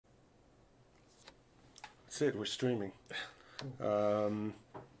That's it. We're streaming. Is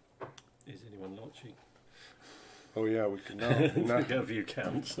anyone watching? Oh yeah, we can now. Now view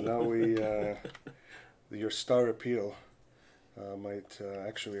counts. Now your star appeal might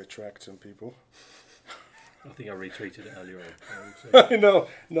actually attract some people. I think I retweeted it earlier on. I know.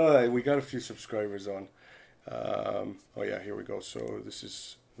 No, we got a few subscribers on. Oh yeah, here we go. So this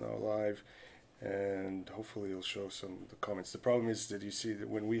is now live, and hopefully it'll show some of the comments. The problem is that you see that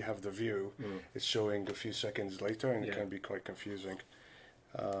when we have the view, it's showing a few seconds later, and it can be quite confusing.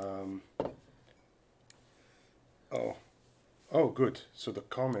 Oh, good. So the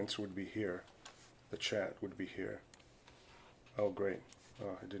comments would be here. The chat would be here. Oh, great.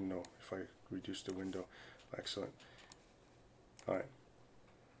 Oh, I didn't know if I reduced the window. Excellent. All right.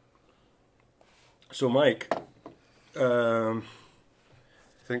 So, Mike,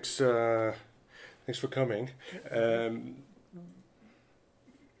 thanks for coming.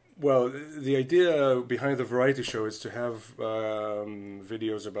 Well, the idea behind the variety show is to have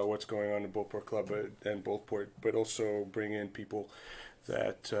videos about what's going on in Boldport Club and Boldport, but also bring in people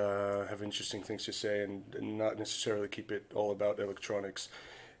that have interesting things to say and not necessarily keep it all about electronics.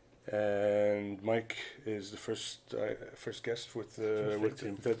 And Mike is the first guest with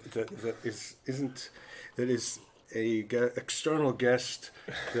that is a external guest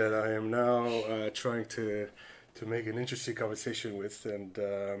that I am now trying to make an interesting conversation with, and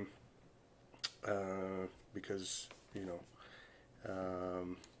because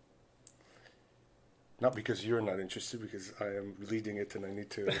not because you're not interested, because I am leading it and I need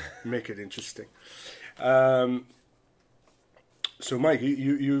to make it interesting. So Mike,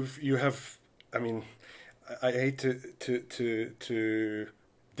 you have, I mean, I hate to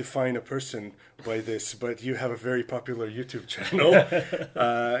define a person by this, but you have a very popular YouTube channel,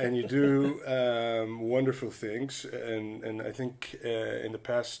 and you do wonderful things. And I think in the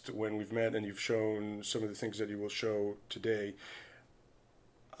past when we've met and you've shown some of the things that you will show today,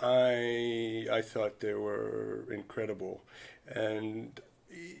 I thought they were incredible, and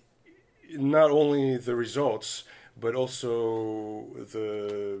not only the results, but also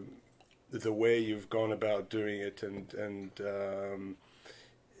the way you've gone about doing it, and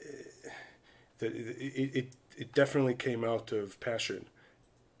it definitely came out of passion,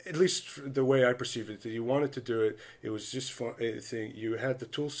 at least the way I perceive it. That you wanted to do it. It was just fun. You had the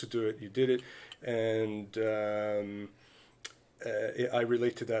tools to do it. You did it, and I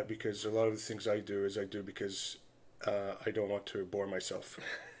relate to that because a lot of the things I do because I don't want to bore myself.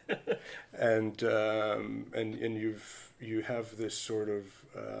 and you have this sort of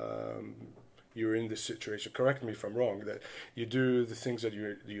you're in this situation. Correct me if I'm wrong. That you do the things that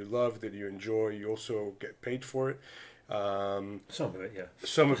you love, that you enjoy. You also get paid for it. Some of it, yeah.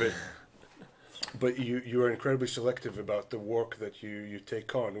 Some of it. But you are incredibly selective about the work that you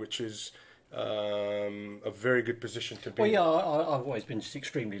take on, which is a very good position to be. Well, yeah, I've always been just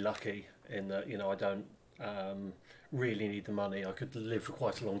extremely lucky in that I don't really need the money. I could live for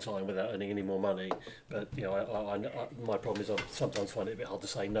quite a long time without earning any more money, but my problem is I sometimes find it a bit hard to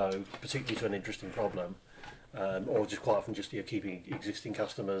say no, particularly to an interesting problem, or just quite often just keeping existing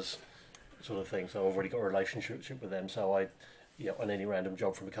customers, sort of thing. So I've already got a relationship with them. So on any random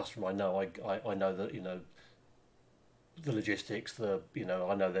job from a customer, I know that the logistics, I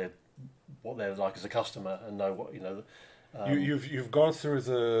know what they're like as a customer, and know what You've gone through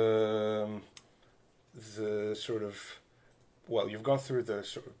the sort of, well, you've gone through the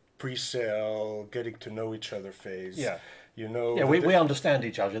sort of pre-sale, getting to know each other phase. Yeah. Yeah, we understand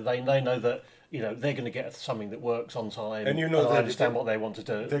each other. They know that they're going to get something that works on time, and I understand what they want to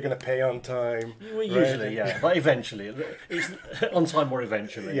do. They're going to pay on time. Well, usually, right? Yeah, but eventually, it's on time or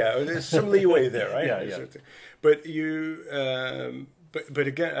eventually. Yeah, there's some leeway there, right? Yeah. But but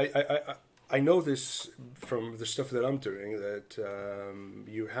again, I know this from the stuff that I'm doing, that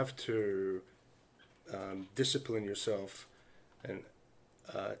you have to discipline yourself and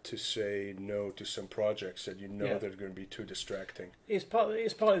to say no to some projects that that are going to be too distracting. It's partly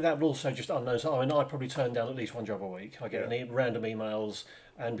that, but also just unknowns. I mean, I probably turn down at least one job a week. I get random emails,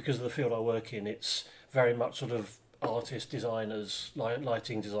 and because of the field I work in, it's very much sort of artists, designers,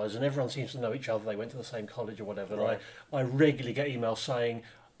 lighting designers, and everyone seems to know each other. They went to the same college or whatever. Right. And I regularly get emails saying,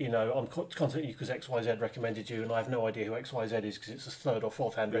 I'm contacting you because XYZ recommended you, and I have no idea who XYZ is because it's a third or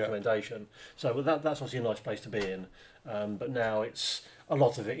fourth hand recommendation. So that's obviously a nice place to be in. But now a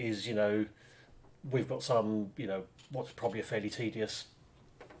lot of it is, we've got some, what's probably a fairly tedious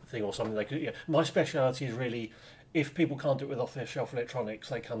thing or something. My speciality is really if people can't do it with off-the-shelf electronics,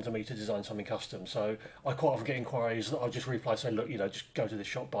 they come to me to design something custom. So I quite often get inquiries that I'll just reply saying, look, just go to this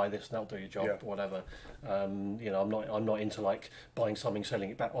shop, buy this, and that'll do your job, or whatever. I'm not into like buying something, selling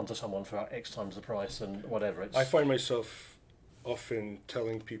it back onto someone for X times the price and whatever. I find myself often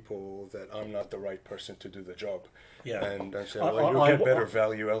telling people that I'm not the right person to do the job. Yeah. And I say, well, you'll get better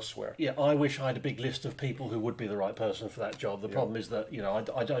value elsewhere. Yeah, I wish I had a big list of people who would be the right person for that job. The problem is that,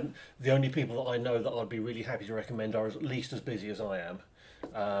 I don't, the only people that I know that I'd be really happy to recommend are at least as busy as I am.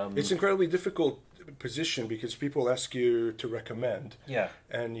 It's an incredibly difficult position because people ask you to recommend. Yeah.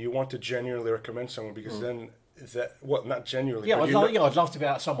 And you want to genuinely recommend someone because then not genuinely. Yeah, I'd love to be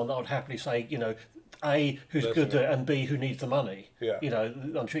out someone that I'd happily say, A, who's good at it, and B, who needs the money. Yeah.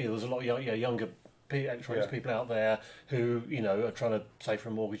 I'm sure there's a lot of younger electronics people out there who, are trying to save for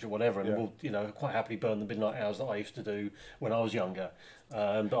a mortgage or whatever, and will, quite happily burn the midnight hours that I used to do when I was younger.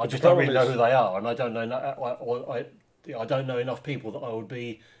 But I just don't really know who they are, and I don't know, I don't know enough people that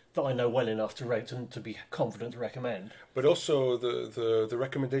I know well enough to be confident to recommend. But also the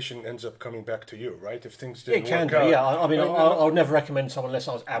recommendation ends up coming back to you, right? If things didn't work out. Yeah, I mean, I would never recommend someone unless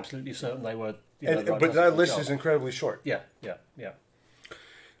I was absolutely certain they were. But that list is incredibly short. Yeah.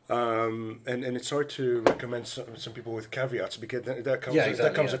 And it's hard to recommend some people with caveats because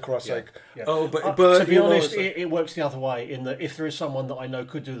that comes across like, oh, but to be honest, it works the other way in that if there is someone that I know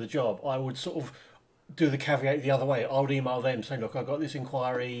could do the job, I would sort of do the caveat the other way. I would email them saying, look, I've got this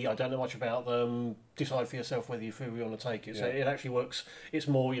inquiry, I don't know much about them, decide for yourself whether you feel you want to take it. So it actually works, it's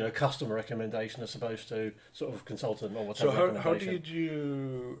more, customer recommendation as opposed to sort of consultant or whatever. So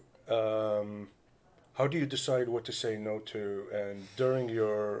how do you decide what to say no to? And during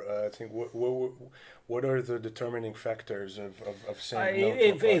your thing, what are the determining factors of saying no?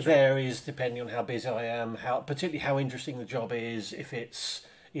 It varies depending on how busy I am, particularly how interesting the job is. If it's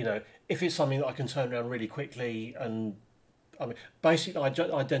something that I can turn around really quickly, and I mean, basically, I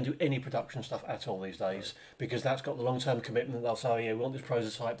don't do any production stuff at all these days because that's got the long-term commitment. They'll say, oh, yeah, we want this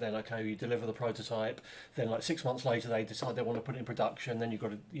prototype. Then, okay, you deliver the prototype. Then, like 6 months later, they decide they want to put it in production. Then you've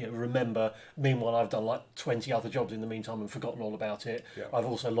got to remember. Meanwhile, I've done like 20 other jobs in the meantime and forgotten all about it. Yeah. I've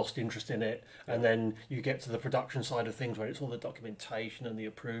also lost interest in it. Yeah. And then you get to the production side of things where it's all the documentation and the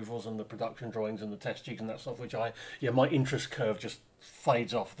approvals and the production drawings and the test jigs and that stuff, which my interest curve just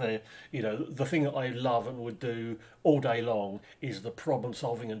fades off. The thing that I love and would do all day long is the problem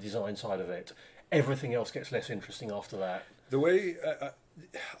solving and design side of it. Everything else gets less interesting after that. The way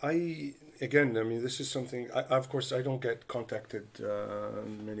this is something of course I don't get contacted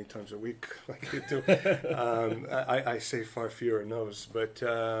many times a week like you do. I say far fewer no's, but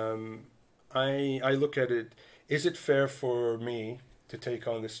I look at it, is it fair for me to take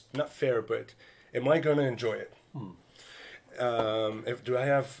on this? Not fair, but am I going to enjoy it?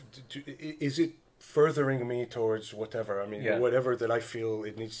 Is it furthering me towards whatever? I mean, whatever that I feel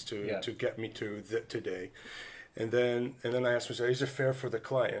it needs to get me to today. And then I ask myself, is it fair for the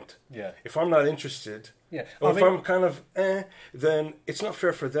client? Yeah. If I'm not interested, or if I'm kind of then it's not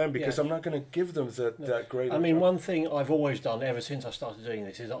fair for them because I'm not going to give them that grade. I mean, one thing I've always done ever since I started doing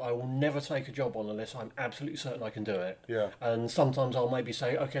this is that I will never take a job on unless I'm absolutely certain I can do it. Yeah. And sometimes I'll maybe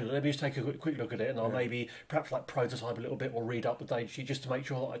say, okay, let me just take a quick look at it, and I'll maybe perhaps like prototype a little bit or read up the data sheet just to make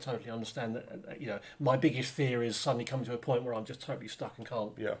sure that I totally understand that. My biggest fear is suddenly coming to a point where I'm just totally stuck and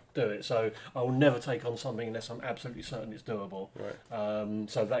can't do it. So I will never take on something unless I'm absolutely certain it's doable. Right.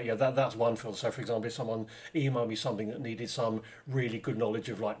 So that's one field. So for example, if someone emailed me something that needed some really good knowledge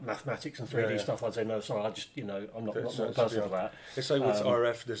of like mathematics and 3D stuff, I'd say no, sorry, I just I'm not the person for that. It's like with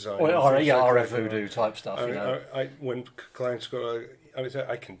RF design, or RF voodoo type stuff. When clients go,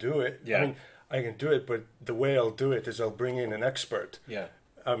 I can do it. Yeah. I mean, I can do it, but the way I'll do it is I'll bring in an expert. Yeah.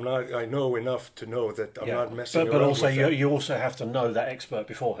 I know enough to know that I'm not messing around. But also, you also have to know that expert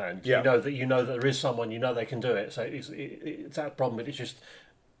beforehand. Yeah. You know that there is someone, they can do it. So it's that problem, but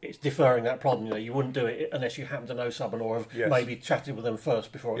it's deferring that problem. You wouldn't do it unless you happen to know someone or have maybe chatted with them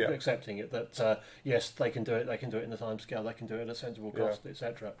first before accepting it. That yes, they can do it. They can do it in the time scale. They can do it at a sensible cost,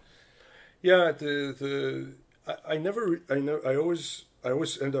 etc. Yeah. I always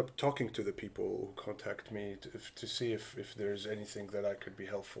end up talking to the people who contact me to see if there's anything that I could be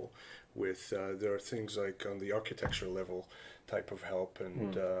helpful with. There are things like on the architecture level type of help,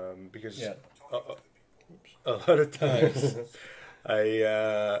 and because a lot of times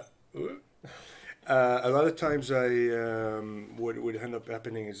what would end up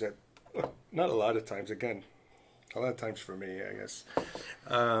happening is that not a lot of times, again, a lot of times for me, I guess,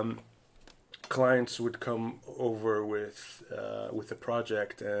 clients would come over with a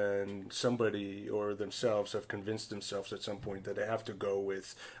project, and somebody or themselves have convinced themselves at some point that they have to go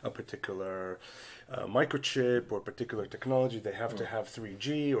with a particular microchip or particular technology. They have to have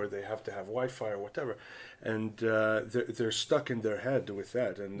 3G, or they have to have Wi-Fi or whatever, and they're stuck in their head with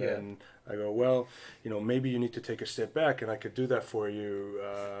that. And then I go, well, maybe you need to take a step back, and I could do that for you.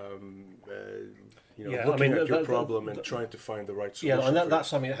 Looking at your problem and trying to find the right solution. Yeah, and that's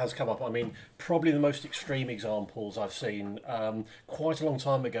something that has come up. I mean, probably the most extreme examples I've seen quite a long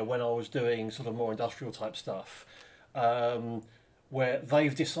time ago when I was doing sort of more industrial type stuff, where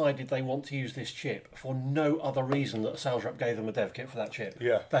they've decided they want to use this chip for no other reason that a sales rep gave them a dev kit for that chip.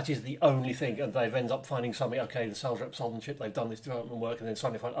 Yeah. That is the only thing, and they've ended up finding something, okay, the sales rep sold them the chip, they've done this development work, and then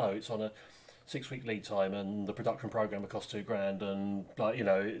suddenly find, it's on a 6-week lead time, and the production program costs $2,000, and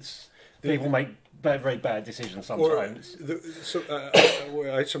it's... People make very bad decisions sometimes.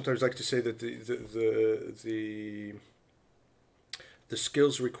 I sometimes like to say that the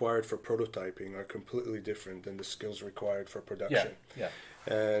skills required for prototyping are completely different than the skills required for production. Yeah.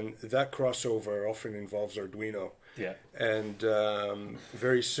 And that crossover often involves Arduino. Yeah. And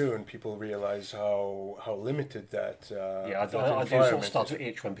very soon people realize how limited that I do sort of start to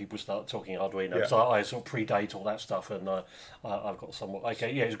itch when people start talking Arduino, because I sort of predate all that stuff, and I've got somewhat...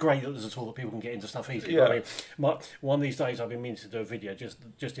 Okay, it's great that there's a tool that people can get into stuff easily. Yeah. I mean, one of these days I've been meaning to do a video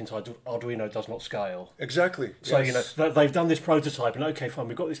just entitled Arduino Does Not Scale. Exactly. So, yes. They've done this prototype, and okay, fine,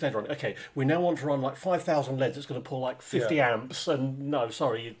 we've got this LED on it. Okay, we now want to run like 5,000 LEDs that's going to pull like 50 amps, and no,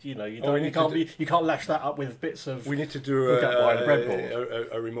 sorry, you can't lash that up with bits of... We need to do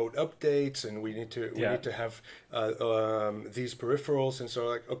a remote update, and we need to have these peripherals, and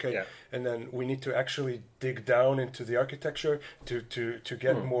so and then we need to actually dig down into the architecture to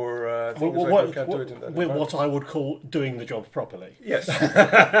get more things what I would call doing the job properly. Yes.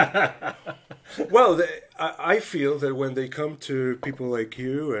 Well, I feel that when they come to people like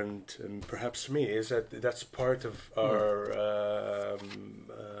you and perhaps me, is that's part of our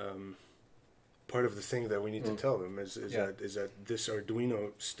part of the thing that we need to tell them is that this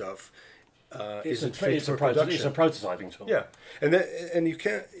Arduino stuff isn't fit for production. It's a prototyping tool. Yeah, and you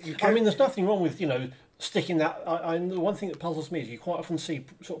can't. I mean, there's nothing wrong with sticking that. The one thing that puzzles me is you quite often see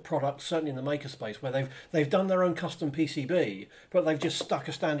sort of products, certainly in the makerspace, where they've done their own custom PCB, but they've just stuck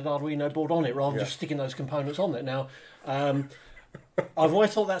a standard Arduino board on it rather than just sticking those components on it. Now, I've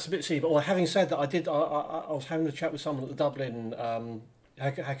always thought that's a bit silly. But having said that, I was having a chat with someone at the Dublin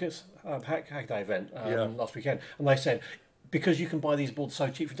Hack Day event last weekend, and they said, because you can buy these boards so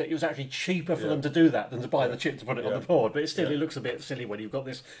cheap, it was actually cheaper for them to do that than to buy the chip to put it on the board. But it looks a bit silly when you've got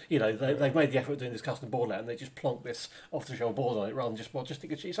this, they've made the effort of doing this custom board layout, and they just plonk this off-the-shelf board on it rather than just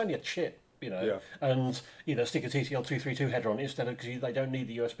stick a chip. It's only a chip, and stick a TTL232 header on it instead of, because they don't need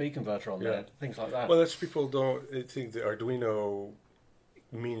the USB converter on there, things like that. Well, that's people don't think the Arduino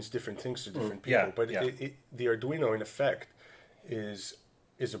means different things to different people, but the Arduino in effect is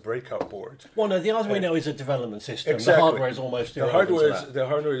a breakout board. Well, no, the Arduino is a development system. Exactly. The hardware is almost irrelevant. The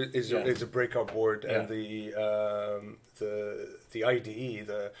hardware is a breakout board, and the IDE,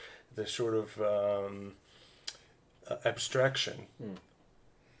 the sort of abstraction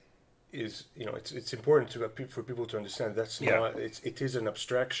is, it's important for people to understand that's not, it is an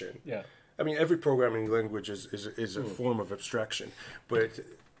abstraction. Yeah. I mean, every programming language is a form of abstraction, but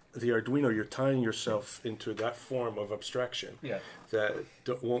the Arduino, you're tying yourself into that form of abstraction that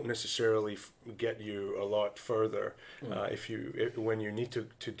won't necessarily get you a lot further when you need to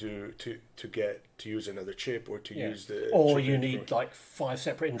use another chip or to use the or you need like 5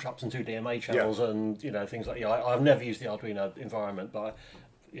 separate interrupts and 2 DMA channels and things like I've never used the Arduino environment, but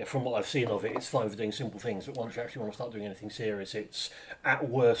from what I've seen of it, it's fine for doing simple things. But once you actually want to start doing anything serious, it's at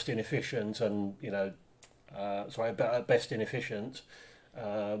worst inefficient and at best inefficient.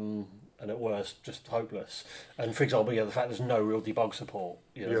 And at worst, just hopeless. And for example, the fact there's no real debug support,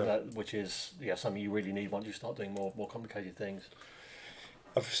 which is something you really need once you start doing more complicated things.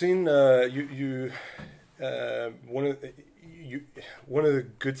 I've seen one of the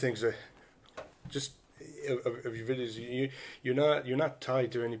good things of your videos. You're not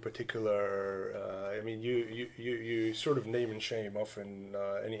tied to any particular. You sort of name and shame often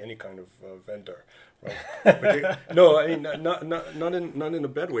any kind of vendor. Right. No, I mean not in a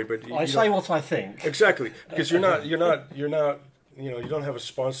bad way, but I say what I think. Exactly, because you're not you don't have a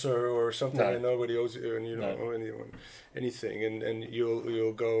sponsor or something, and nobody owes you, and you don't owe anyone anything, and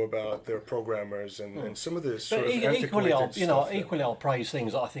you'll go about their programmers and some of this sort of antiquated stuff. Equally, I'll praise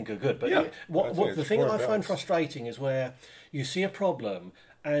things that I think are good. But what the thing that I find frustrating is where you see a problem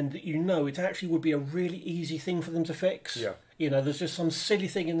and it actually would be a really easy thing for them to fix. Yeah. there's just some silly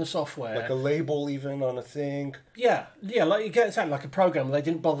thing in the software. Like a label even on a thing. Yeah, like you get it sound like a program where they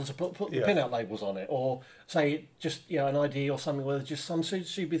didn't bother to put the pin-out labels on it, or say just an ID or something where there's just some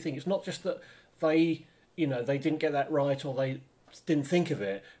stupid thing. It's not just that they they didn't get that right or they didn't think of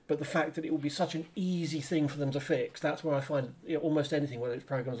it, but the fact that it would be such an easy thing for them to fix. That's where I find almost anything, whether it's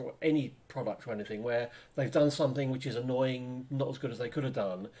programs or any product or anything, where they've done something which is annoying, not as good as they could have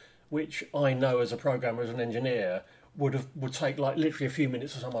done, which I know as a programmer, as an engineer, would take like literally a few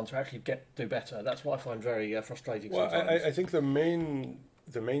minutes for someone to actually do better. That's what I find very frustrating. Well, sometimes. I think the main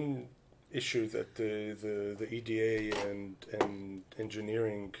issue that the EDA and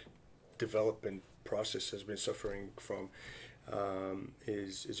engineering development process has been suffering from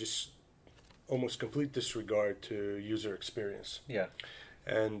is just almost complete disregard to user experience. Yeah.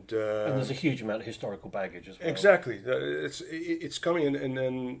 And there's a huge amount of historical baggage as well. Exactly. It's coming in, and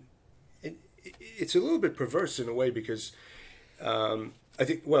then it's a little bit perverse in a way, because I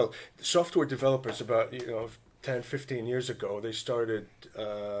think, software developers about 10, 15 years ago, they started,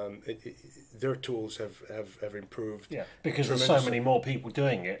 their tools have improved. Yeah, because there's so many more people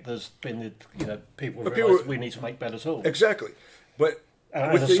doing it. There's been, people realise we need to make better tools. Exactly. But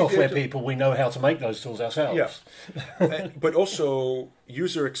with the software people, we know how to make those tools ourselves. Yeah. But also,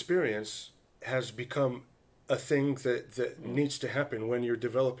 user experience has become a thing that needs to happen when you're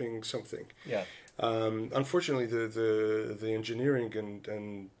developing something. Yeah. Unfortunately, the engineering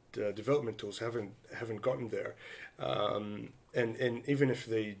and development tools haven't gotten there, and even if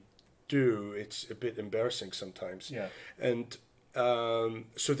they do, it's a bit embarrassing sometimes. Yeah. And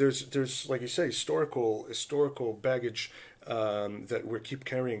so there's like you say, historical baggage that we keep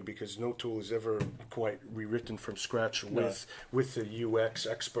carrying, because no tool is ever quite rewritten from scratch with the UX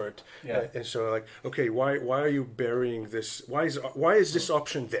expert. Yeah. And so, like, okay, why are you burying this? Why is this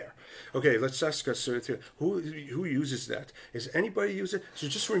option there? Okay, let's ask us who uses that. Is anybody use it? So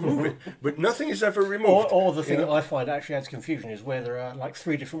just remove it. But nothing is ever removed. Or the thing that I find actually adds confusion is where there are like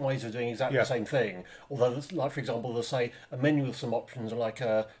 3 different ways of doing exactly the same thing. Although, like for example, they'll say a menu with some options, or like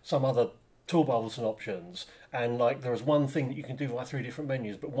some other toolbar with some options, and like there is one thing that you can do by 3 different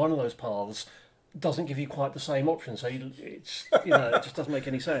menus, but one of those paths doesn't give you quite the same option. So it just doesn't make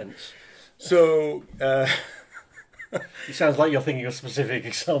any sense. So. It sounds like you're thinking of a specific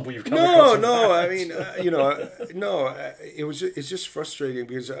example you've come across. No. I mean, it's just frustrating,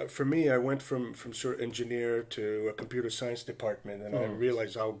 because for me, I went from sort of engineer to a computer science department, and I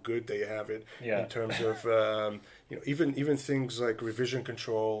realized how good they have it in terms of even things like revision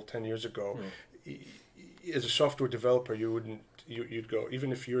control 10 years ago. As a software developer, you'd go,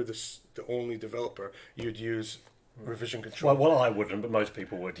 even if you're the only developer, you'd use revision control. Well, I wouldn't, but most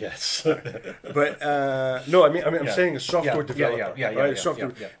people would, yes. But no, I'm saying a software developer, right?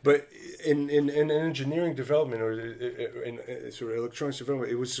 Software. But in engineering development, or in sort of electronics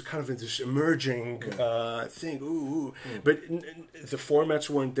development, it was kind of this emerging thing. But the formats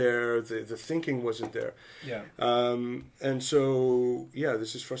weren't there. The thinking wasn't there. Yeah. And so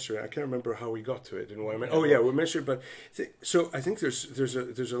this is frustrating. I can't remember how we got to it and why. We mentioned, but so I think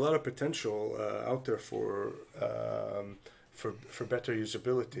there's a lot of potential out there for better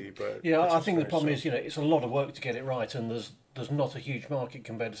usability, but I think the problem is it's a lot of work to get it right, and there's not a huge market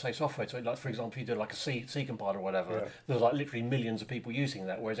compared to, say, software. So, like for example, if you do like a C compiler or whatever, there's like literally millions of people using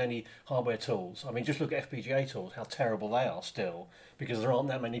that. Whereas any hardware tools, I mean, just look at FPGA tools, how terrible they are still, because there aren't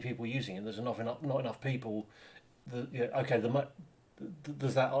that many people using it. There's not enough people.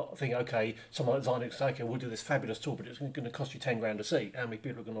 There's that thing. Okay, someone at Xilinx say, okay, we'll do this fabulous tool, but it's going to cost you $10,000 a seat. How many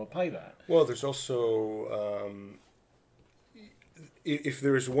people are going to pay that? Well, there's also if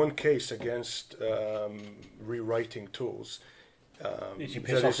there is one case against rewriting tools, if you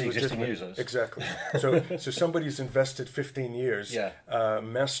piss off the existing users. Exactly. So somebody's invested 15 years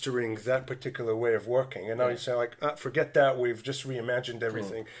mastering that particular way of working, and now you say like, forget that, we've just reimagined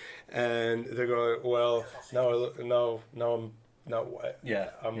everything, and they go, well, now I'm. So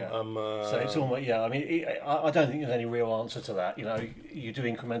it's almost I mean, I don't think there's any real answer to that. You do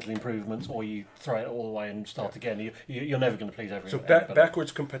incremental improvements, or you throw it all away and start again. You're never going to please everyone. So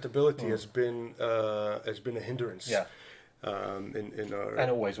backwards compatibility has been a hindrance. Yeah. In our,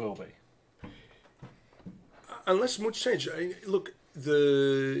 and always will be. Unless much change. Look,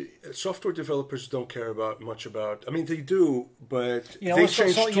 the software developers don't care much about. I mean, they do, but they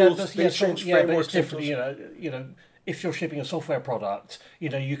change tools. They change frameworks. But it's different. If you're shipping a software product,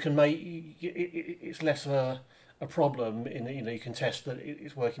 you can make it's less of a problem. You can test that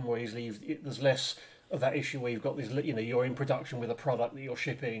it's working more easily. There's less of that issue where you've got this. You're in production with a product that you're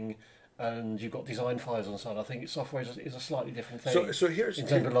shipping. and you've got design files and so on. I think software is a slightly different thing. So here's in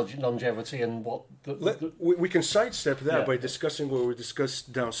terms of longevity and what we can sidestep that Yeah. by discussing what we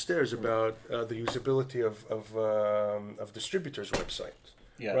discussed downstairs about the usability of distributors' websites.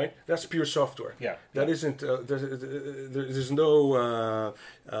 Yeah. Right, that's pure software. Yeah, that yeah. isn't. There's no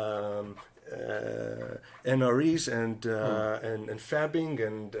NREs and fabbing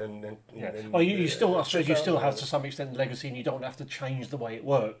and Yeah. and Well, you still, I suppose, you still have checkout. to some extent legacy, and you don't have to change the way it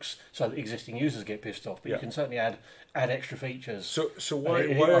works so that existing users get pissed off. But Yeah. you can certainly add extra features. So I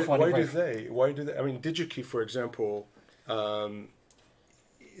find it why very- do they? I mean, DigiKey, for example,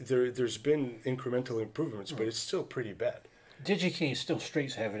 there's been incremental improvements, but it's still pretty bad. DigiKey is still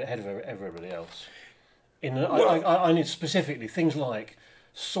streets ahead of everybody else. Well- I need specifically things like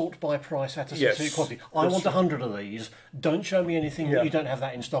sort by price at a specific Yes, quantity. I that's want true. 100 of these. Don't show me anything that Yeah. you don't have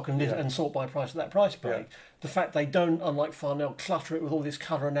that in stock, and sort by price at that price break. Yeah. The fact they don't, unlike Farnell, clutter it with all this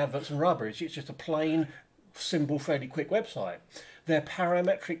colour and adverts and rubbish. It's just a plain, simple, fairly quick website. Their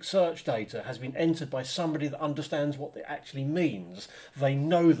parametric search data has been entered by somebody that understands what it actually means. They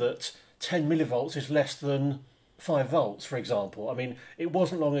know that 10 millivolts is less than 5 volts, for example. I mean, it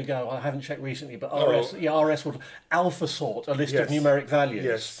wasn't long ago, I haven't checked recently, but RS would alpha sort a list of Yes. numeric values.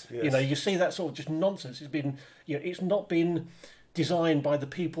 Yes, yes. You know, you see that sort of just nonsense. It's been, it's not been designed by the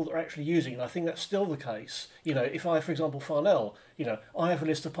people that are actually using it. And I think that's still the case. You know, if I, for example, Farnell, I have a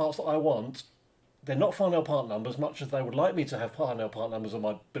list of parts that I want. They're not Farnell part numbers, much as they would like me to have Farnell part numbers on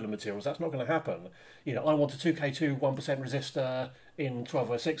my bill of materials. That's not going to happen. I want a 2K2 1% resistor in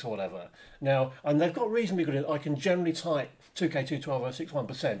 1206 or whatever. Now, and they've got reasonably good. I can generally type 2K2 1206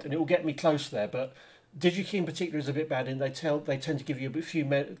 1%, and it will get me close there. But DigiKey in particular is a bit bad in they tend to give you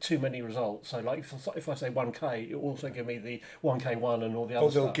too many results. So like if I say 1K, it will also give me the 1K1 and all the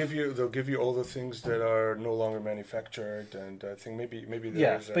other stuff. They'll give you all the things that are no longer manufactured, and I think maybe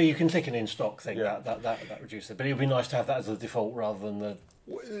Yeah, there's but you can click an in stock thing Yeah. that reduces it. But it would be nice to have that as the default rather than the.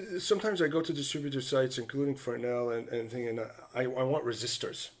 Sometimes I go to distributor sites, including Farnell and I want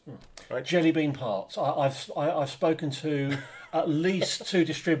resistors, right? Jelly bean parts. I've spoken to at least 2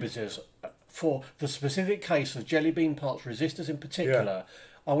 distributors for the specific case of jelly bean parts, resistors in particular.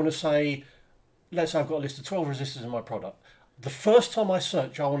 I want to say, let's say I've got a list of 12 resistors in my product. The first time I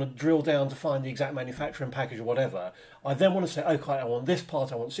search, I want to drill down to find the exact manufacturer and package or whatever. I then want to say, okay, I want this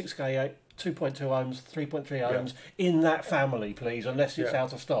part, I want 6K8, 2.2 ohms, 3.3 ohms in that family, please, unless it's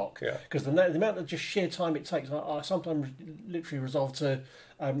out of stock. Yeah. Because the amount of just sheer time it takes, I sometimes literally resolve to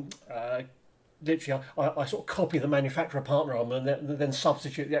literally, I sort of copy the manufacturer partner on and then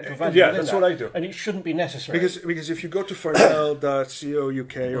substitute the actual value. Yeah, within that's that. what I do. And it shouldn't be necessary. Because if you go to Farnell.co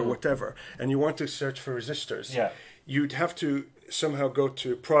UK or whatever, and you want to search for resistors, you'd have to somehow go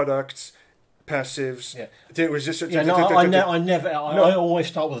to products, passives, the resistor. I always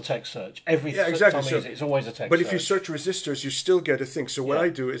start with a text search. Every time it's always a text But search. if you search resistors, you still get a thing. So what I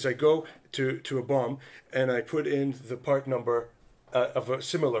do is I go to a BOM and I put in the part number of a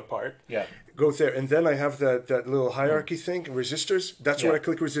similar part. Yeah. Go there, and then I have that little hierarchy thing, resistors. That's when I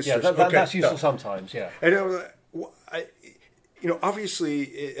click resistors. Yeah, that's useful sometimes. Yeah. And obviously,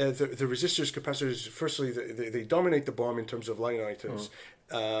 the resistors, capacitors. Firstly, they dominate the BOM in terms of line items.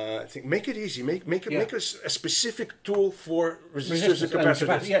 I think make it easy. Make a specific tool for resistors and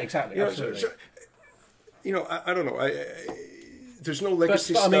capacitors. Yeah, exactly. Absolutely. I don't know. There's no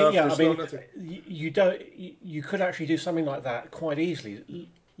legacy but, stuff. Nothing. You could actually do something like that quite easily.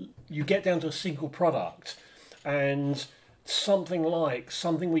 You get down to a single product, and something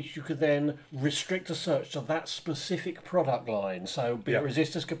which you could then restrict a search to that specific product line. So be it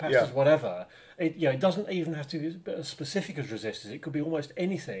resistors, capacitors, whatever. It doesn't even have to be as specific as resistors. It could be almost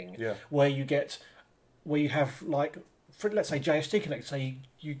anything. Yeah. Where you have like, let's say JST connector. Say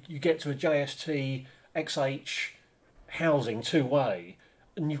you get to a JST XH housing 2-way,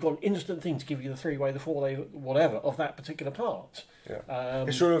 and you've got an instant thing to give you the 3-way, the 4-way, whatever of that particular part. Yeah.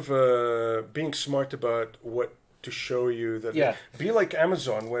 It's sort of being smart about what to show you. That be like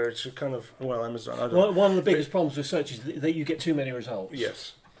Amazon, where it's kind of Amazon. I don't know. One of the biggest problems with search is that you get too many results.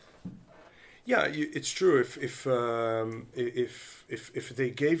 Yes. Yeah, it's true. If they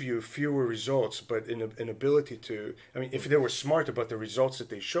gave you fewer results, but an ability to, if they were smart about the results that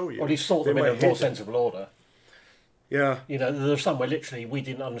they show you, or at least sort them in a more sensible order. Yeah. There's somewhere literally, we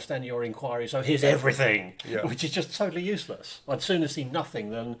didn't understand your inquiry, so here's everything, which is just totally useless. I'd sooner see nothing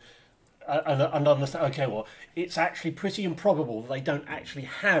than and understand. Okay, well, it's actually pretty improbable that they don't actually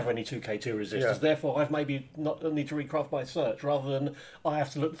have any 2K2 resistors. Yeah. Therefore, I've maybe not need to recraft my search rather than I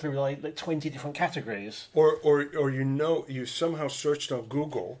have to look through like 20 different categories. Or you somehow searched on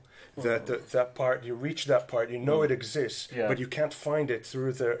Google that part, you reach that part, it exists, Yeah. but you can't find it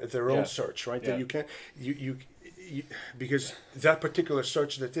through their own search, right? Yeah. That you can't you because that particular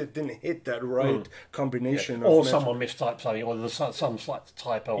search that didn't hit that right combination Or of someone mistyped something, or there's some slight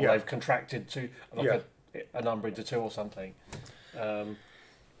typo, or Yeah. they've contracted to like a number into 2 or something.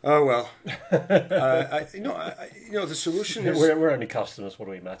 Oh well, the solution is We're only customers. What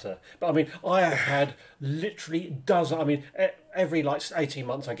do we matter? But I mean, I have had literally dozens. I mean, every like 18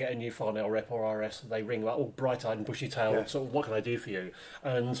 months, I get a new Farnell rep or RS, and they ring up all bright-eyed and bushy-tailed. Yeah. Sort of, what can I do for you?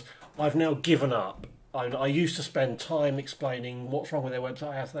 And I've now given up. I used to spend time explaining what's wrong with their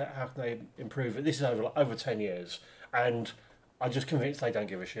website, how can they improve it. This is over 10 years, and I'm just convinced they don't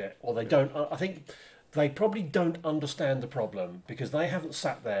give a shit, or they don't. I think they probably don't understand the problem because they haven't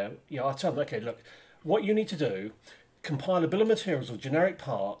sat there. I tell them, okay, look, what you need to do, compile a bill of materials of generic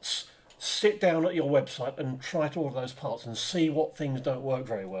parts, sit down at your website and try to order those parts and see what things don't work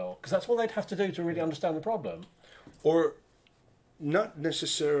very well, because that's what they'd have to do to really understand the problem. or not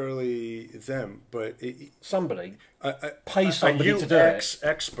necessarily them, but Somebody pay somebody to do it. UX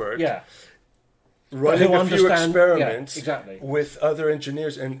expert, Yeah. running a few experiments exactly. with other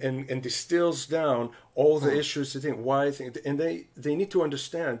engineers and distills down all the issues and they need to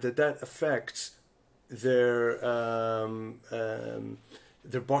understand that affects their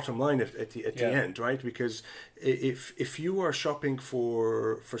bottom line at the end, right? Because if you are shopping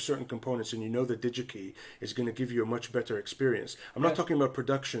for certain components and that DigiKey is going to give you a much better experience, I'm not talking about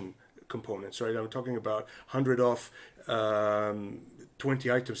production components, right? I'm talking about 100 off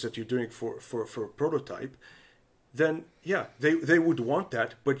 20 items that you're doing for a prototype. Then they would want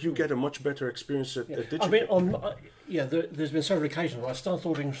that, but you get a much better experience at DigiKey. I mean, there's been several occasions where I started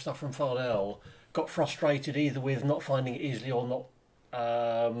ordering stuff from Farnell, got frustrated either with not finding it easily or not.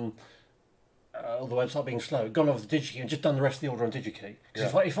 The website being slow, gone over to DigiKey and just done the rest of the order on DigiKey.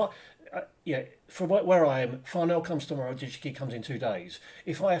 From where I am, Farnell comes tomorrow, DigiKey comes in 2 days.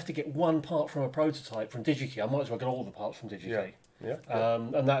 If I have to get one part from a prototype from DigiKey, I might as well get all the parts from DigiKey.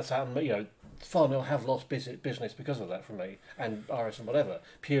 And that's happened. Farnell have lost business because of that from me, and RS and whatever,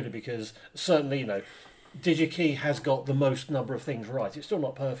 purely because certainly DigiKey has got the most number of things right. It's still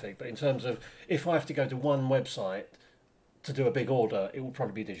not perfect, but in terms of if I have to go to one website to do a big order, it will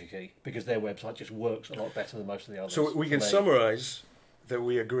probably be DigiKey because their website just works a lot better than most of the others. So we can summarize that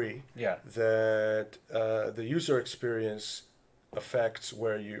we agree that the user experience affects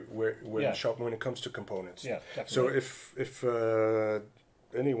where you shop when it comes to components. Yeah, definitely. So if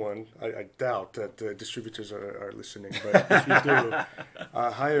anyone, I doubt that distributors are listening, but if you do,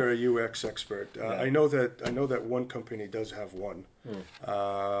 hire a UX expert. I know that one company does have one.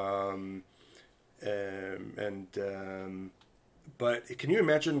 But can you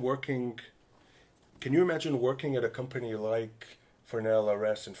imagine working at a company like Farnell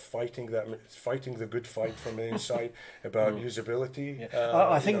RS and fighting the good fight from the inside about usability?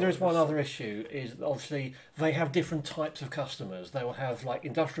 I think there is one other issue, is obviously they have different types of customers. They will have like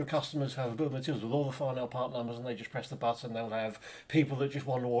industrial customers who have a bill of materials with all the Farnell part numbers and they just press the button. They'll have people that just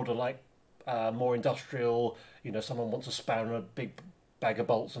want to order like more industrial, someone wants a spanner and a big bag of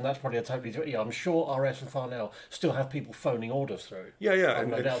bolts, and that's probably a totally different. I'm sure RS and Farnell still have people phoning orders through. I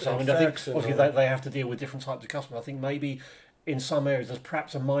think obviously they have to deal with different types of customers. I think maybe in some areas there's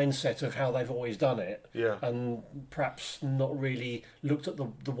perhaps a mindset of how they've always done it, and perhaps not really looked at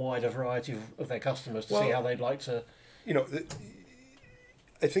the wider variety of their customers to see how they'd like to.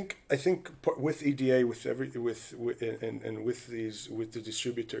 I think with EDA, with the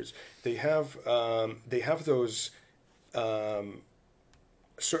distributors, they have those.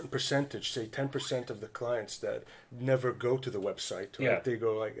 A certain percentage, say 10% of the clients that never go to the website, right? They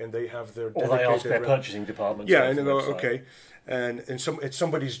go and they have their or they ask their purchasing department. And they go, okay, and it's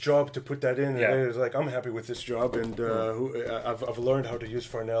somebody's job to put that in. And they're like, I'm happy with this job, and I've learned how to use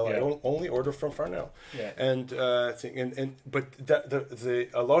Farnell. I don't only order from Farnell. And but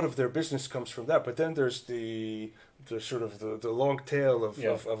a lot of their business comes from that. But then there's the sort of the long tail of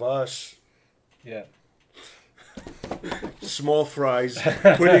us. Small fries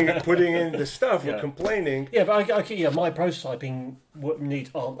putting in the stuff. We're complaining. But my prototyping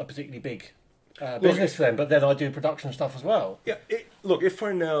needs aren't a particularly big business for them. But then I do production stuff as well. If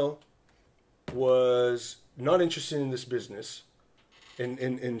Farnell was not interested in this business,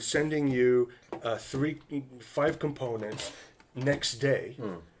 in sending you 5 components next day,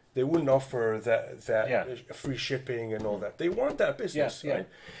 They wouldn't offer that Yeah. free shipping and all that. They want that business, Yeah, right?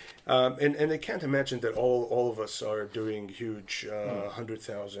 And I can't imagine that all of us are doing huge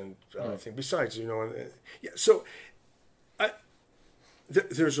 100,000 thing. Besides, yeah. So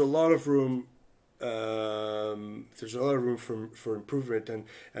there's a lot of room. There's a lot of room for improvement,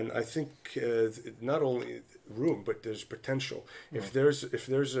 and I think not only room, but there's potential. If there's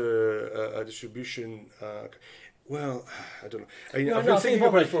a distribution. Well, I don't know. I've been thinking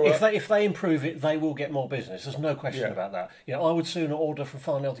about it for a while. If they improve it, they will get more business. There's no question about that. I would sooner order from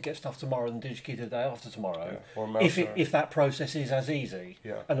Farnell to get stuff tomorrow than DigiKey the day after tomorrow. Or if that process is as easy.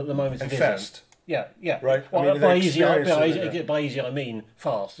 Yeah. And at the moment and it fast. isn't. Yeah, yeah. Right. Well, by easy, I mean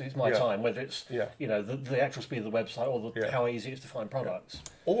fast. It's my Yeah. time. Whether it's Yeah. The actual speed of the website or Yeah. how easy it is to find products.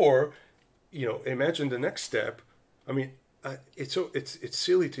 Or, imagine the next step. I mean, it's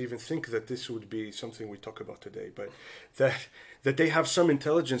silly to even think that this would be something we talk about today, but that they have some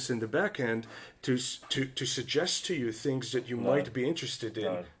intelligence in the back end to suggest to you things that you might be interested in.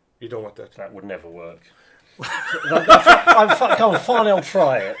 No. You don't want that. That would never work. Come on, Farnell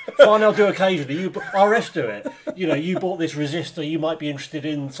try it. Farnell do occasionally. RS do it. You bought this resistor. You might be interested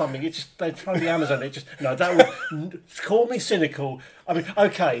in something. It's just they throw the Amazon. That would call me cynical. I mean,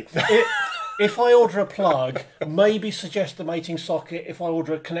 okay. If I order a plug, maybe suggest the mating socket. If I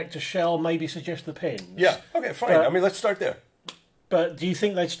order a connector shell, maybe suggest the pins. Yeah. Okay. Fine. But, I mean, let's start there. But do you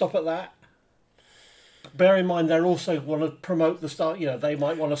think they'd stop at that? Bear in mind, they also want to promote the start. They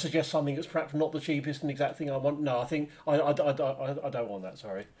might want to suggest something that's perhaps not the cheapest and exact thing I want. No, I think I don't want that.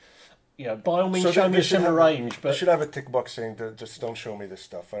 Sorry. By all means, show me a similar range. But you should have a tick box saying, "Just don't show me this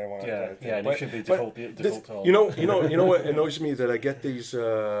stuff. I don't want." And it should be default. Tone. You know what annoys me, that I get these.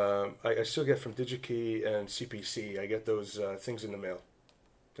 I still get from DigiKey and CPC. I get those things in the mail,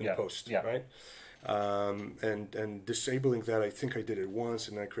 in the post, right? And disabling that, I think I did it once,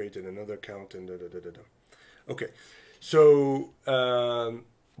 and I created another account, and Okay, so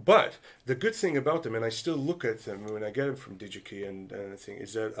but the good thing about them, and I still look at them when I get them from DigiKey and the thing,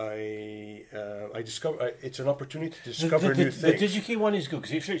 is that I discover it's an opportunity to discover new things. The DigiKey one is good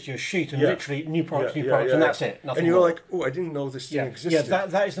because it's literally a sheet and literally new products, and that's it. Nothing and you're more. like, oh, I didn't know this thing existed. Yeah,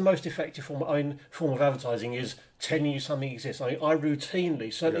 that is the most effective form of advertising, is telling you something exists. I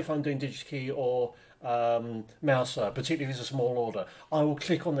routinely, certainly if I'm doing DigiKey or Mouser, particularly if it's a small order, I will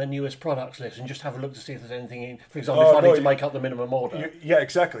click on their newest products list and just have a look to see if there's anything in. For example, if I need to make up the minimum order. Yeah,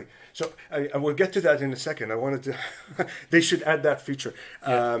 exactly. So I will get to that in a second. I wanted to. They should add that feature.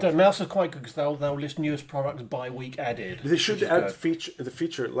 The Mouser quite good because they'll list newest products by week added. They should add the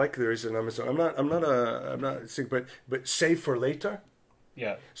feature like there is in Amazon. I'm not saying, but save for later.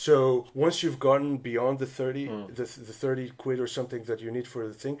 Yeah. So once you've gotten beyond the 30, the 30 quid or something that you need for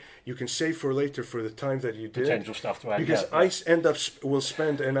the thing, you can save for later for the time that you did. Potential stuff to add. Because I will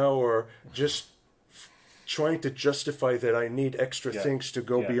spend an hour just trying to justify that I need extra things to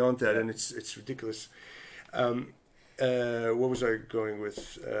go beyond that, and it's ridiculous. What was I going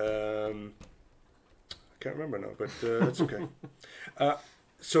with? I can't remember now, but that's okay.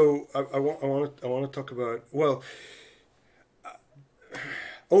 So I want to talk about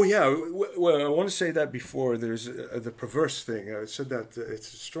oh yeah, well I want to say that before there's the perverse thing. I said that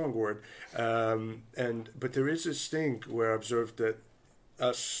it's a strong word, but there is this thing where I observed that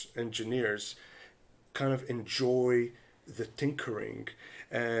us engineers kind of enjoy the tinkering,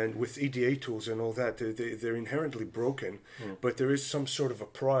 and with EDA tools and all that, they're inherently broken, but there is some sort of a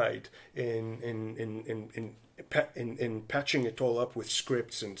pride in patching it all up with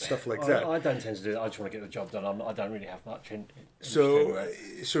scripts and stuff like that. I don't tend to do that. I just want to get the job done. I don't really have much in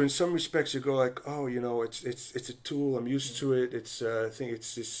so in some respects you go like, oh, it's a tool. I'm used to it. I think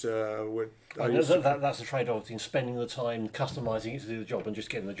it's this that's the trade-off between spending the time customizing it to do the job and just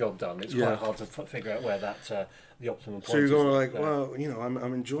getting the job done. It's quite hard to figure out where that the optimum point is. So you're going like, well,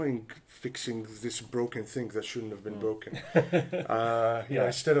 I'm enjoying fixing this broken thing that shouldn't have been broken.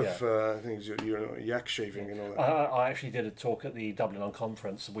 Instead of things, yak shaving and all that. I actually did a talk at the Dublin On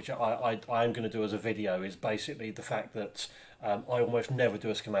Conference, which I am going to do as a video, is basically the fact that I almost never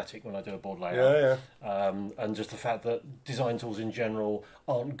do a schematic when I do a board layout. And just the fact that design tools in general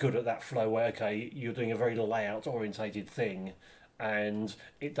aren't good at that flow where, okay, you're doing a very layout-orientated thing, and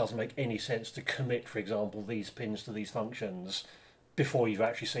it doesn't make any sense to commit, for example, these pins to these functions before you've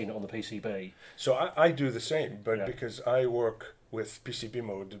actually seen it on the PCB. So I do the same, but because I work with PCB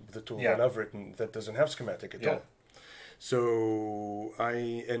mode, the tool that I've written, that doesn't have schematic at all. So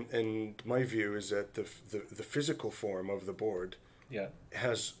and my view is that the physical form of the board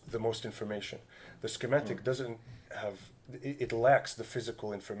has the most information. The schematic doesn't have, it lacks the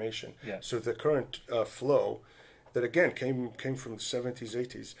physical information. So the current flow that again came from the 70s,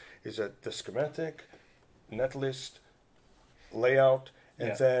 80s, is that the schematic, net list, layout,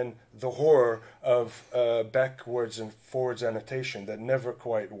 and then the horror of backwards and forwards annotation that never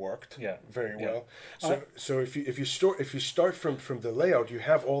quite worked very well. So if you start from the layout, you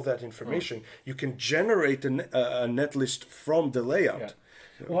have all that information. You can generate a net list from the layout.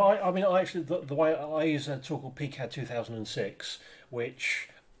 Well, I mean, I actually the way I use a tool called PCAD 2006, which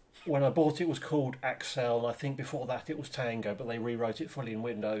when I bought it was called Axel, and I think before that it was Tango, but they rewrote it fully in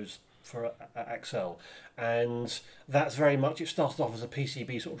Windows for Axel, and that's very much, it started off as a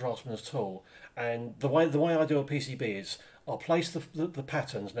PCB sort of draftsman's tool, and the way I do a PCB is I'll place the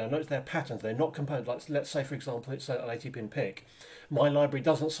patterns. Now notice they're patterns, they're not components. Like, let's say for example it's an 80-pin PIC. My library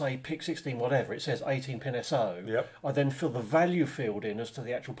doesn't say PIC 16 whatever, it says 18-pin SO. I then fill the value field in as to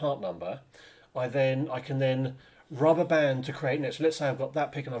the actual part number. I can then rubber band to create nets. So let's say I've got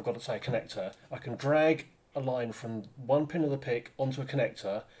that PIC and I've got, say, a connector. I can drag a line from one pin of the PIC onto a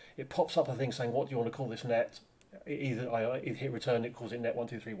connector. It pops up a thing saying, what do you want to call this net? Either I hit return, it calls it net 1,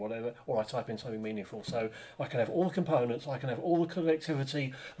 2, 3, whatever, or I type in something meaningful. So I can have all the components, I can have all the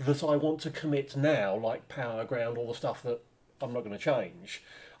connectivity that I want to commit now, like power, ground, all the stuff that I'm not going to change.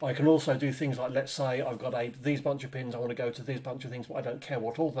 I can also do things like, let's say I've got these bunch of pins, I want to go to these bunch of things, but I don't care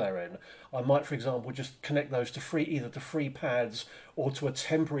what order they're in. I might, for example, just connect those to either to free pads or to a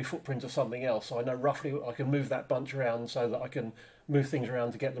temporary footprint of something else. So I know roughly I can move that bunch around so that I can move things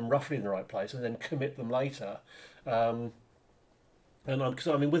around to get them roughly in the right place and then commit them later. And because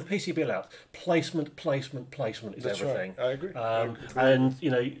I mean, with PCB layout, placement is That's everything. Right. I agree. And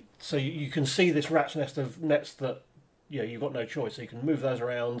you know, so you can see this rat's nest of nets that you've got no choice. So you can move those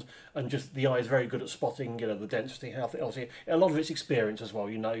around, and just the eye is very good at spotting, the density, how obviously a lot of it's experience as well.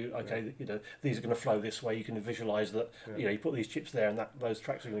 Okay, these are going to flow this way. You can visualize that. You put these chips there, and those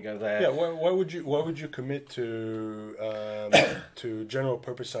tracks are going to go there. Yeah. Why would you commit to to general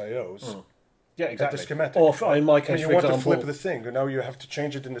purpose IOs? Yeah, exactly. At the schematic. Or in my case, you for want example, to flip the thing, and now you have to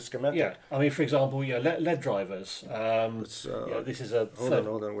change it in the schematic. Yeah, I mean, for example, LED drivers. This is a.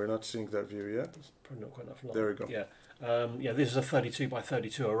 Hold on. We're not seeing that view yet. It's probably not quite enough. There we go. Yeah. This is a 32 by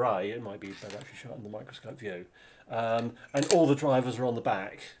 32 array. It might be better actually shot in the microscope view, and all the drivers are on the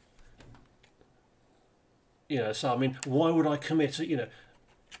back. So I mean, why would I commit?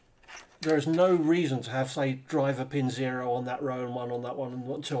 There is no reason to have, say, driver pin 0 on that row and 1 on that one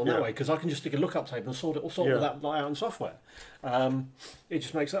and 2 on that way, because I can just stick a lookup table and sort all that out in software. It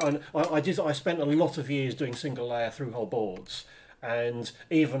just makes it. I spent a lot of years doing single layer through hole boards, and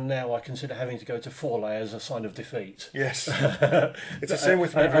even now I consider having to go to 4 layers a sign of defeat. Yes, it's the same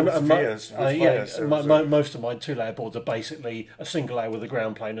with me with most of my 2-layer boards are basically a single layer with a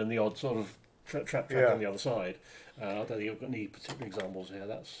ground plane and the odd sort of trap on the other side. I don't think I've got any particular examples here.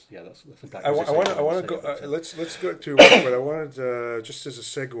 That's a black. I want to go. Let's go to what I wanted just as a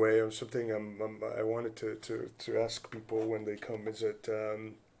segue on something I wanted to ask people when they come. Is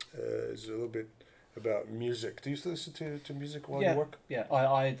a little bit about music. Do you listen to music while you work? Yeah,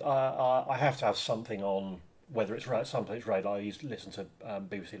 I have to have something on, whether it's sometimes it's radio. I used to listen to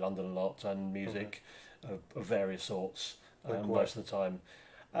BBC London a lot and music of various sorts most of the time.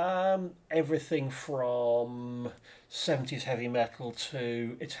 Everything from 70s heavy metal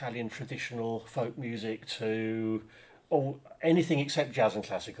to Italian traditional folk music to anything except jazz and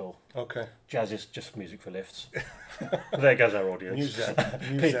classical. Okay. Jazz is just music for lifts. There goes our audience.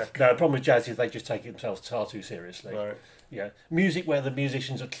 Music. No, the problem with jazz is they just take themselves far too seriously. Right. Yeah, music where the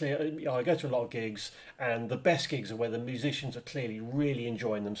musicians are clear. I go to a lot of gigs, and the best gigs are where the musicians are clearly really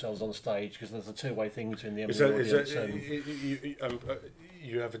enjoying themselves on stage, because there's a two-way thing between them and the audience.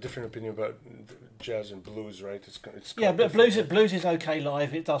 You have a different opinion about jazz and blues, right? But blues is okay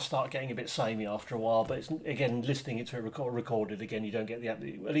live. It does start getting a bit samey after a while, but it's, again, listening it to it recorded again, you don't get at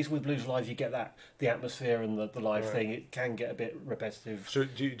least with blues live you get the atmosphere and the live thing. It can get a bit repetitive. So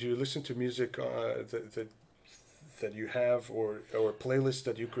do you listen to music that you have or a playlist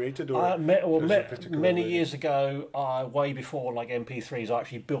that you created, or many years ago, way before like MP3s, I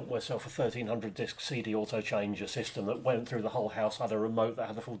actually built myself a 1300 disc CD auto changer system that went through the whole house, had a remote that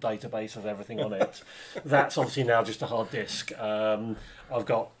had a full database of everything on it. That's obviously now just a hard disk. I've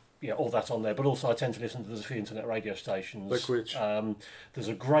got all that on there, but also I tend to listen to, there's a few internet radio stations. Like which? There's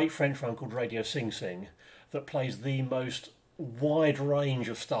a great French one called Radio Sing Sing that plays the most wide range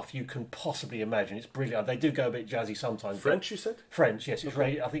of stuff you can possibly imagine. It's brilliant. They do go a bit jazzy sometimes. French, you said? French, yes. It's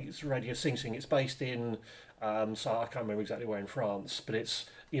I think it's Radio Sing Sing. It's based in, so I can't remember exactly where in France, but it's,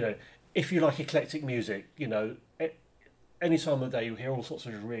 if you like eclectic music, any time of the day you hear all sorts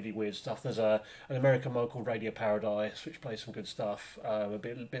of really weird stuff. There's an American one called Radio Paradise, which plays some good stuff, a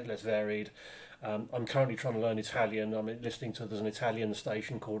bit less varied. I'm currently trying to learn Italian. I'm listening to, there's an Italian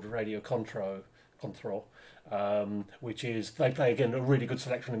station called Radio Contro, which is, they play again a really good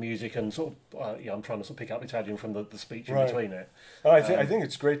selection of music, and sort of I'm trying to sort of pick up Italian from the speech in between it. I think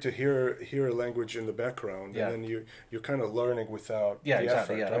it's great to hear a language in the background, Yeah. and then you're kind of learning without the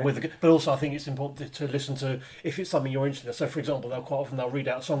Exactly. effort, And right? but also I think it's important to listen to, if it's something you're interested in. So, for example, they'll read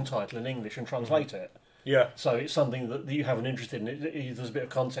out a song title in English and translate it. Yeah. So it's something that you have an interest in. There's a bit of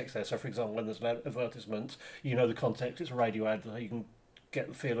context there. So, for example, when there's an advertisement, you know the context. It's a radio ad. You can get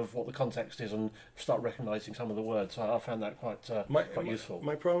the feel of what the context is and start recognising some of the words. So I found that quite useful.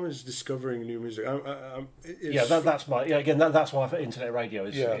 My problem is discovering new music. That's that's why internet radio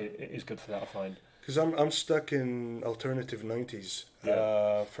is good for that, I find. Because I'm stuck in alternative 90s.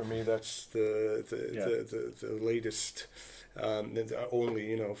 For me, that's the latest.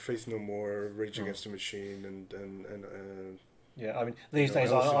 Only Faith No More, Rage Against the Machine, and I mean, these days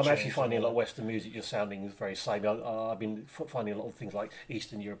Alice in I'm actually Chains finding a and lot of Western music just sounding very samey. I've been finding a lot of things like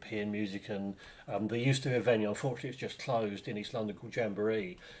Eastern European music, and there used to be a venue, unfortunately it's just closed, in East London called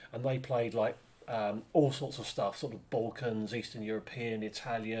Jamboree, and they played like all sorts of stuff, sort of Balkans, Eastern European,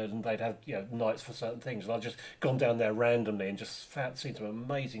 Italian, and they'd have nights for certain things. And I've just gone down there randomly and just seen some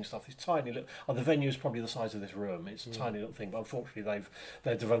amazing stuff. It's tiny little. The venue is probably the size of this room. It's a tiny little thing, but unfortunately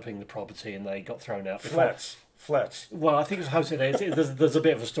they're developing the property and they got thrown out. Flats. Well, I think it's hosted there. There's a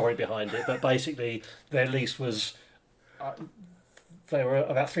bit of a story behind it, but basically their lease was. They were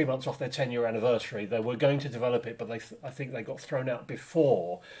about 3 months off their 10-year anniversary. They were going to develop it, but I think they got thrown out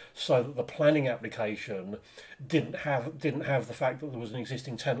before, so that the planning application didn't have the fact that there was an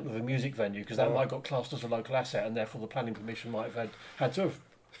existing tenant of a music venue, because that might have got classed as a local asset, and therefore the planning permission might have had to have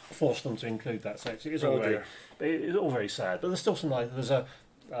forced them to include that. So it's all very sad. But there's still some there's a.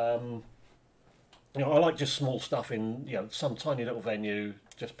 I like just small stuff in some tiny little venue,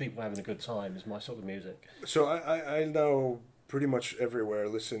 just people having a good time is my sort of music. So I now pretty much everywhere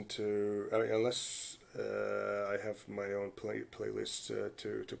listen to, unless I have my own playlist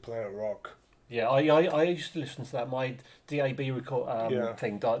to Planet Rock. Yeah, I used to listen to that. My DAB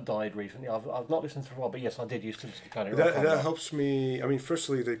thing died recently. I've not listened to it for a while, but yes, I did used to listen to Planet Rock. That helps me. I mean,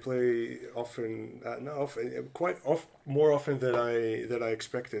 firstly, they play often, more often than I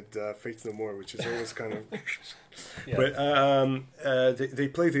expected. Faith No More, which is always kind of. But they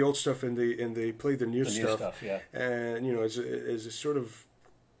play the old stuff and they play the new stuff. And as a sort of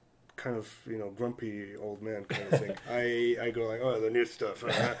kind of grumpy old man kind of thing. I go like, the new stuff.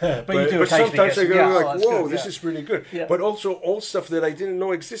 But sometimes I go like, whoa, this is really good. Yeah. But also old stuff that I didn't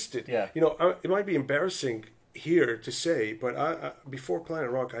know existed. Yeah. It might be embarrassing here to say, but I before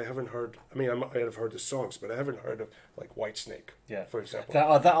Planet Rock, I haven't heard. I mean, I might have heard the songs, but I haven't heard of like Whitesnake, for example.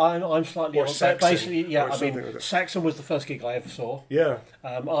 I'm slightly or Saxon, basically. I mean, like Saxon was the first gig I ever saw. Yeah.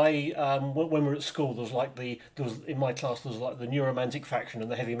 When we were at school, there was in my class there was like the new romantic faction and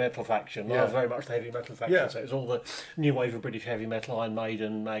the heavy metal faction. Yeah. I was very much the heavy metal faction. Yeah. So it was all the new wave of British heavy metal, Iron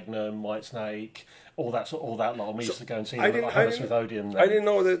Maiden, Magnum, Whitesnake. All that lot. We used to go and see them at Hammersmith Odeon. I didn't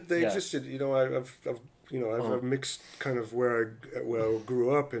know that they existed. I've a mixed kind of where I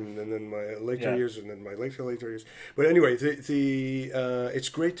grew up and then my later years and then my later years. But anyway, it's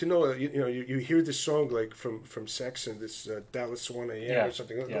great to know. You hear this song like from Saxon, this Dallas 1 a.m. or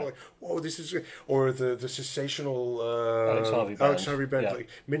something. Yeah. Like, whoa, this is good. Or the sensational Alex Harvey band, like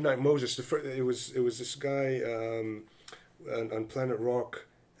Midnight Moses. It was this guy on Planet Rock.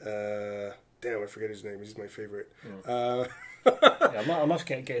 Damn, I forget his name. He's my favorite. I must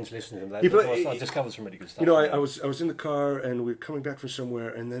get into listening to that. I discovered some really good stuff. I was in the car and we were coming back from somewhere,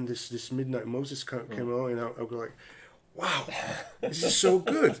 and then this Midnight Moses came on, and I go like, "Wow, this is so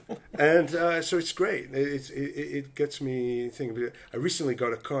good!" And so it's great. It gets me thinking. I recently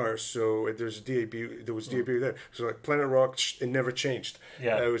got a car, so there was DAB there. So like Planet Rock, it never changed.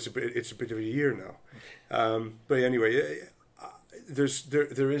 Yeah, it's a bit of a year now. But anyway. There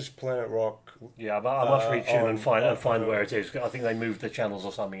is Planet Rock. Yeah, but I must reach in and find where it is. I think they moved the channels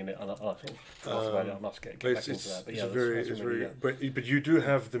or something in it, and I sort of forgot about it. I must get back into that. But yeah, but you do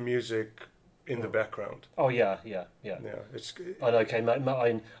have the music in the background. Oh yeah. It's. I know. Okay,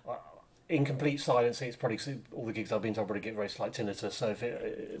 in complete silence, it's probably all the gigs I've been to. I probably get very slight tinnitus.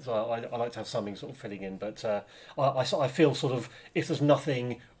 So I like to have something sort of filling in. But I feel sort of if there's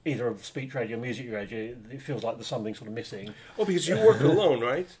nothing. Either of speech radio, music radio, it feels like there's something sort of missing. Oh, because you work alone,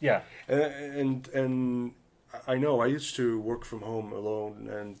 right? Yeah. And I know I used to work from home alone,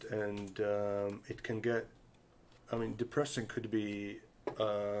 and it can get. I mean, depressing could be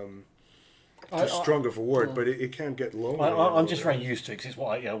too strong of a word, but it can get lonely. I'm just very used to it, because it's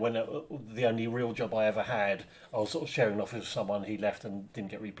what when the only real job I ever had, I was sort of sharing an office with someone. He left and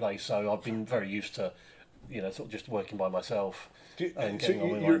didn't get replaced, so I've been very used to, sort of just working by myself. So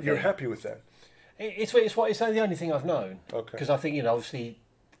you're happy with that? It's the only thing I've known. Okay. Because I think obviously,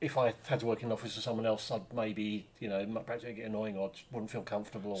 if I had to work in an office with someone else, I'd maybe perhaps it'd get annoying, or just wouldn't feel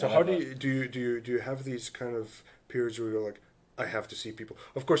comfortable. Or so whatever. how do you have these kind of periods where you're like, I have to see people?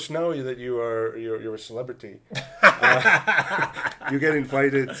 Of course, now that you're a celebrity, you get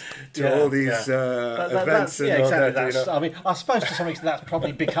invited to all these events and all that. I mean, I suppose to some extent that's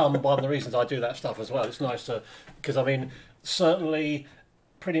probably become one of the reasons I do that stuff as well. It's nice because I mean, certainly,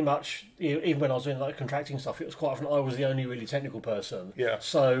 pretty much, even when I was doing like contracting stuff, it was quite often I was the only really technical person. Yeah.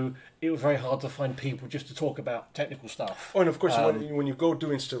 So it was very hard to find people just to talk about technical stuff. Oh, and of course, when you go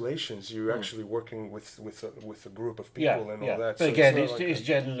do installations, you're actually working with a group of people and all that. But so again, it's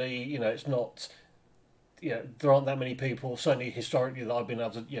generally, it's not. There aren't that many people. Certainly, historically, that I've been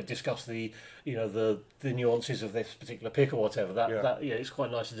able to discuss the nuances of this particular pick or whatever. It's quite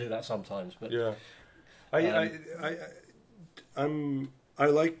nice to do that sometimes. But yeah, I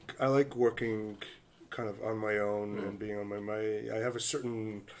like working kind of on my own and being on my. I have a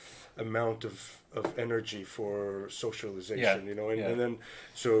certain amount of energy for socialization, and then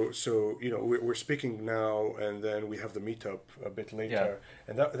so we're speaking now, and then we have the meetup a bit later,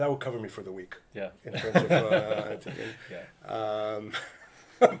 and that will cover me for the week. Yeah, in terms of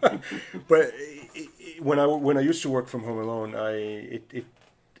but when I used to work from home alone,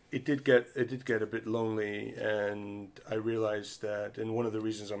 it did get a bit lonely, and I realized that, and one of the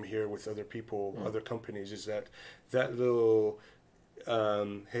reasons I'm here with other people, other companies, is that little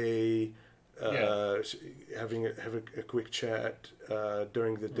having a quick chat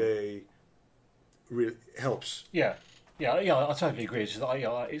during the day really helps. Yeah, I totally agree. It's just,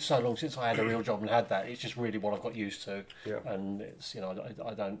 it's so long since I had a real job and had that. It's just really what I've got used to. Yeah. And it's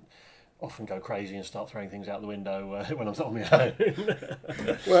I don't often go crazy and start throwing things out the window when I'm not on my own.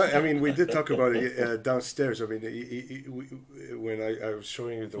 Well, I mean, we did talk about it downstairs. I mean, when I was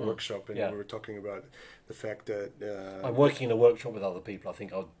showing you the workshop, and we were talking about the fact that I'm working in a workshop with other people. I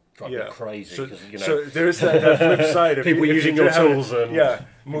think I'll drive me crazy. So there is that flip side of people using your tools and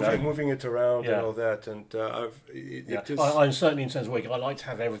moving it around and all that. And I'm certainly in terms of working. I like to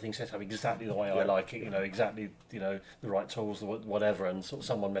have everything set up exactly the way I like it. Exactly the right tools, whatever. And sort of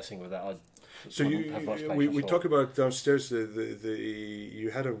someone messing with that, so we talk about downstairs.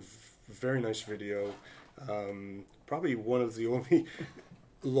 You had a very nice video. Probably one of the only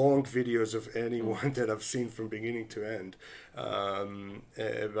long videos of anyone that I've seen from beginning to end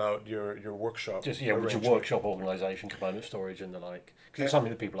about your workshop. Just which is workshop organisation, component storage, and the like. Because it's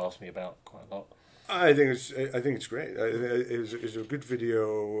something that people ask me about quite a lot. I think it's great. It's a good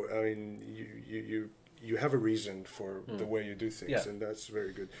video. I mean, you have a reason for the way you do things, and that's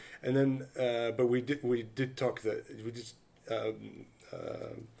very good. And then, but we did talk that we just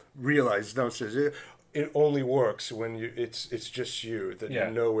realized downstairs. It only works when it's just you that you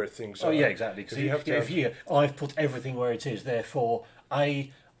know where things are. Oh yeah, exactly. Because I've put everything where it is. Therefore,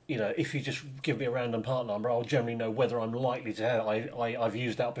 if you just give me a random part number, I'll generally know whether I'm likely to have. I've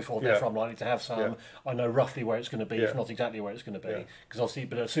used that before. Therefore, I'm likely to have some. Yeah. I know roughly where it's going to be, if not exactly where it's going to be. Because obviously,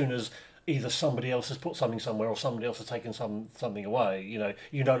 but as soon as either somebody else has put something somewhere or somebody else has taken something away,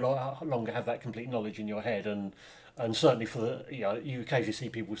 you no longer have that complete knowledge in your head. And certainly for the you occasionally see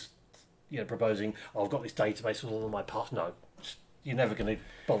people proposing, I've got this database with all of my parts. No, you're never going to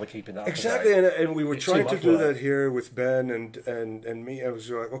bother keeping that. Exactly, and we were trying to do that here with Ben and me. I was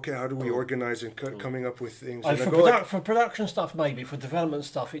like, okay, how do we organize and coming up with things? For production stuff, maybe. For development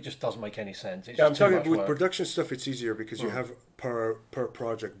stuff, it just doesn't make any sense. I'm talking with production stuff. It's easier because you have per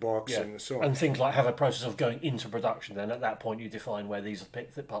project box and so on. And things like have a process of going into production. Then at that point, you define where these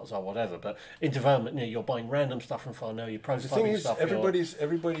parts are, whatever. But in development, you're buying random stuff from file. Now you're prototyping stuff.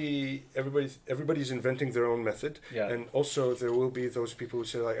 Everybody's inventing their own method, and also there will be those people who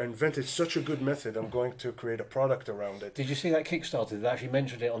say, like, I invented such a good method, I'm going to create a product around it. Did you see that Kickstarter? They actually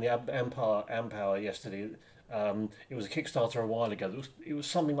mentioned it on the Ampower yesterday. It was a Kickstarter a while ago. It was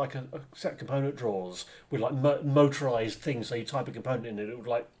something like a set of component drawers with like motorized things. So you type a component in it would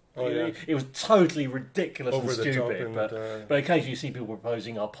like. It was totally ridiculous and stupid. But occasionally you see people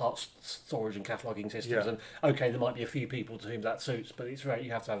proposing our parts storage and cataloguing systems, and there might be a few people to whom that suits, but it's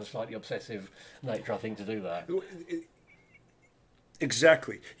you have to have a slightly obsessive nature, I think, to do that.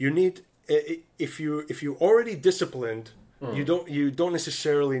 Exactly. You need if you're already disciplined. You don't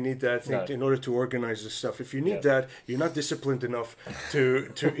necessarily need that thing in order to organize this stuff. If you need that, you're not disciplined enough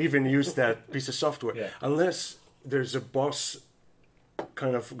to even use that piece of software unless there's a boss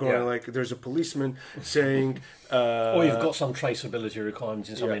kind of going like there's a policeman saying, or you've got some traceability requirements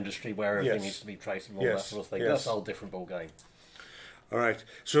in some yeah. industry where everything needs to be traceable, that sort of thing. That's a whole different ball game. All right,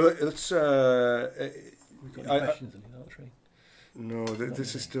 so let's. We've got any questions on the archery? No,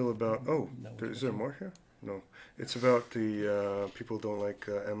 this is still about. Oh, is there more here? No, it's about the people don't like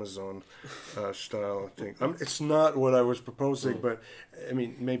Amazon style thing. It's not what I was proposing, but I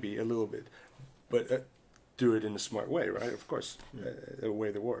mean maybe a little bit, but do it in a smart way, right? Of course, a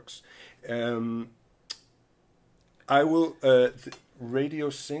way that works. I will Radio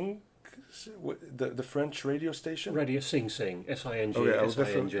Sing, the French radio station. Radio Sing Sing, SING. Okay, I'll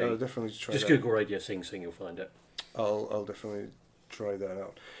SING. definitely try. Just that. Google Radio Sing Sing, you'll find it. I'll definitely try that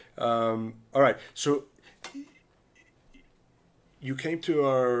out. All right, so you came to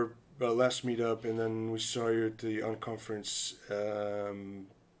our last meetup, and then we saw you at the unconference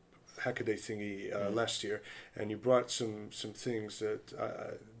Hackaday thingy last year, and you brought some things that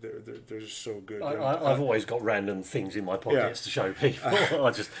they're just so good. I've always got random things in my pockets to show people. I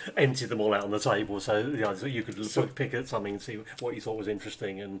just emptied them all out on the table, so you could pick at something and see what you thought was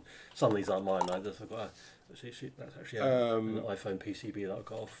interesting. And some of these aren't mine. I've got that's actually an iPhone PCB that I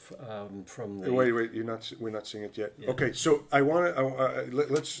got off from the. Wait, we're not seeing it yet. Yeah. Okay, so I want to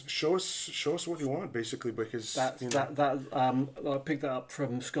let's show us what you want basically, because I picked that up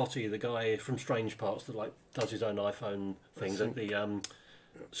from Scotty, the guy from Strange Parts that does his own iPhone things at the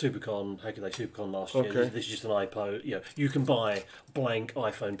Supercon Hackaday Supercon last year. Okay. This is just an iPod. You can buy blank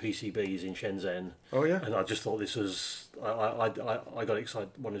iPhone PCBs in Shenzhen. Oh yeah. And I just thought this was. I got excited.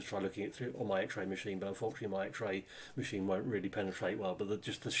 Wanted to try looking it through on my X-ray machine, but unfortunately my X-ray machine won't really penetrate well. But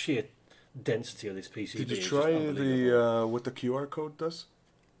just the sheer density of this PCB. Did you try the what the QR code does?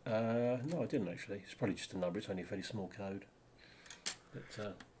 No, I didn't actually. It's probably just a number. It's only a fairly small code.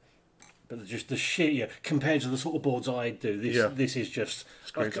 But just the sheer compared to the sort of boards I do, this is just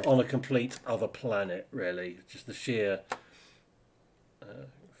on a complete other planet, really. Just the sheer.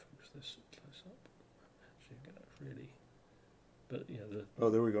 Focus this close up. So you can get that really.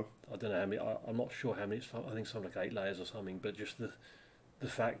 But there we go. I don't know how many. I'm not sure how many. I think something like 8 layers or something. But just the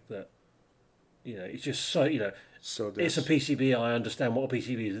fact that it's just so So it's a PCB. I understand what a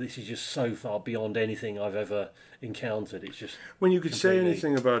PCB is. This is just so far beyond anything I've ever encountered. It's just when you could say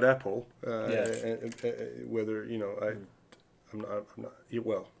anything about Apple, whether I'm not.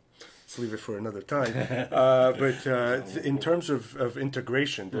 Well, let's leave it for another time. But in terms of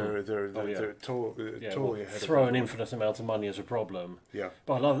integration, they're totally ahead. Throw an infinite amount of money as a problem. Yeah.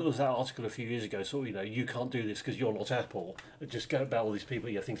 But I love there was that article a few years ago. So you can't do this because you're not Apple. Just go about all these people.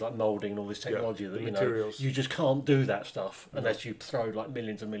 Things like molding and all this technology that materials. You just can't do that stuff unless you throw like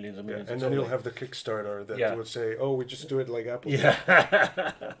millions and millions and millions. And then you'll have the Kickstarter that will say, "Oh, we just do it like Apple."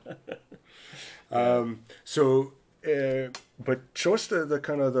 Yeah. But show us the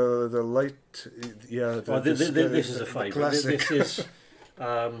kind of the light. This is a favourite. This is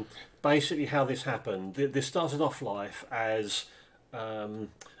basically how this happened. This started off life as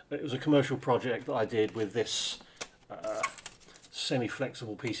it was a commercial project that I did with this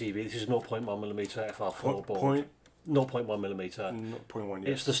semi-flexible PCB. This is 0.1mm FR4 board. 0.1mm. 0.1.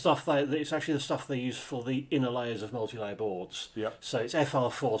 It's the stuff it's actually the stuff they use for the inner layers of multi-layer boards. Yeah. So it's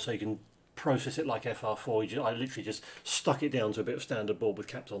FR4, so you can process it like FR4. I literally just stuck it down to a bit of standard board with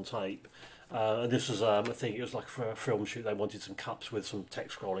capped on tape. And this was, I think it was like for a film shoot, they wanted some cups with some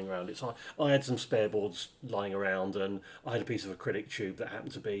text scrolling around it. So I had some spare boards lying around, and I had a piece of acrylic tube that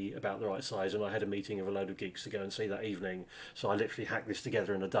happened to be about the right size, and I had a meeting of a load of geeks to go and see that evening. So I literally hacked this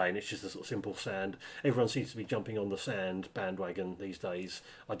together in a day, and it's just a sort of simple sand. Everyone seems to be jumping on the sand bandwagon these days.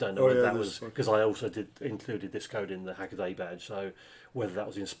 I don't know whether that was, because I also included this code in the Hackaday badge, so whether that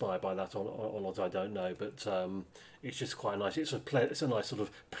was inspired by that or not, I don't know. But it's just quite nice. It's a nice sort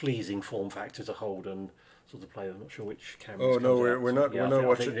of pleasing form factor to hold and sort of play. I'm not sure which camera. Oh no, we're not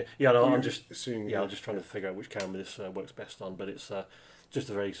watching. I'm just seeing. I'm just trying to figure out which camera this works best on. But it's just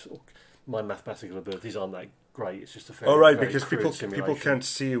a very sort of, my mathematical abilities aren't that great. It's just a very, very because people can't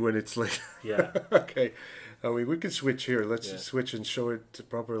see when it's like. Yeah. Okay, we can switch here. Let's switch and show it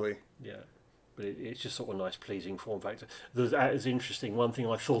properly. Yeah. But it's just sort of a nice, pleasing form factor. That is interesting. One thing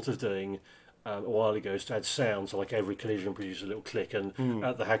I thought of doing a while ago is to add sound, so like every collision produces a little click. And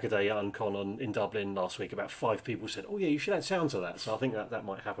at the Hackaday Uncon in Dublin last week, about 5 people said, "Oh yeah, you should add sound to that." So I think that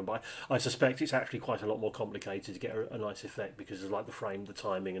might happen. But I suspect it's actually quite a lot more complicated to get a nice effect, because there's like the frame, the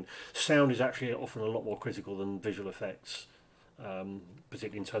timing, and sound is actually often a lot more critical than visual effects.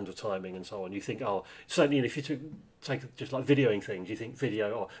 Particularly in terms of timing and so on. You think, certainly if you take just like videoing things, you think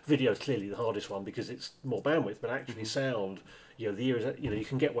video is clearly the hardest one because it's more bandwidth, but actually sound, the ear is, you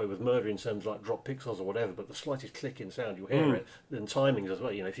can get away with murder in terms of like drop pixels or whatever, but the slightest click in sound, you'll hear it. And timings as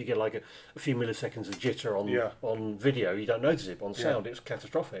well. If you get like a few milliseconds of jitter on video, you don't notice it. But on sound, it's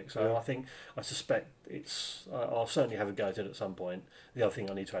catastrophic. So I suspect I'll certainly have a go at it at some point. The other thing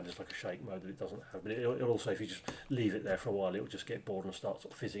I need to add is like a shake mode that it doesn't have. But it'll also, if you just leave it there for a while, it'll just get bored and start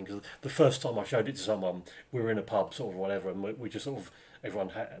sort of fizzing. Because the first time I showed it to someone, we were in a pub sort of whatever, and we just sort of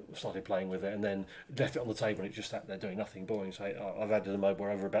everyone started playing with it, and then left it on the table, and it just sat there doing nothing, boring. So I've added a mode where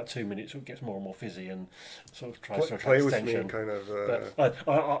over about 2 minutes it gets more and more fizzy and sort of tries to attract attention. Kind of. But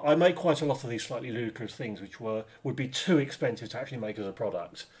I make quite a lot of these slightly ludicrous things, which would be too expensive to actually make as a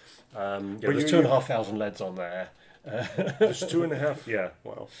product. There's 2,500 LEDs on there. There's 2.5. Yeah.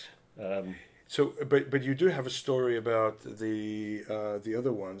 Wow. So, but you do have a story about the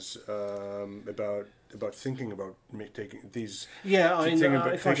other ones about thinking about taking these. Yeah,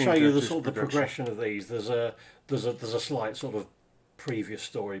 if I show you the sort of the progression of these, there's a slight sort of previous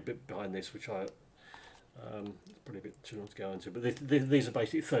story bit behind this, which I probably a bit too long to go into. But these are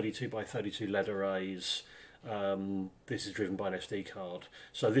basically 32 by 32 LED arrays. This is driven by an SD card.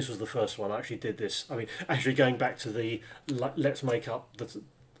 So this was the first one. I actually did this. I mean, actually going back to the let's make up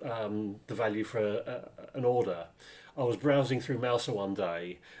the value for an order. I was browsing through Mouser one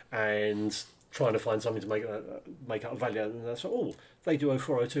day and trying to find something to make up a value, and I thought, oh, they do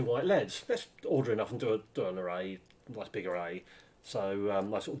 0402 white LEDs. Let's order enough and do an array, nice big array. So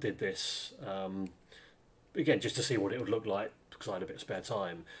I sort of did this again just to see what it would look like because I had a bit of spare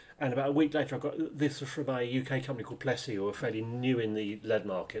time. And about a week later, I got this from a UK company called Plessey, who are fairly new in the LED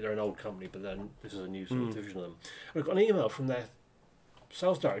market. They're an old company, but then this is a new sort of division of them. And I got an email from their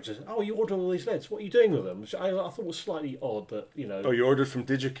sales director said, "Oh, you ordered all these LEDs. What are you doing with them?" Which I thought was slightly odd, but Oh, you ordered from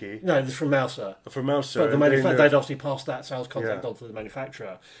DigiKey? No, this is from Mouser. From Mouser. But they'd obviously passed that sales contact on to the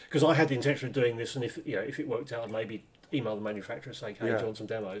manufacturer, because I had the intention of doing this, and if it worked out, I'd maybe email the manufacturer saying, "Hey, do you want some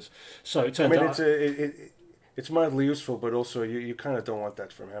demos?" So it turned out. It's mildly useful, but also you kind of don't want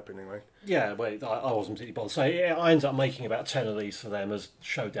that from happening, right? Yeah, well, I wasn't particularly bothered. So I ended up making about 10 of these for them as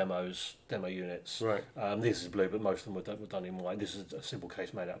show demo units. Right. This is blue, but most of them were done in white. This is a simple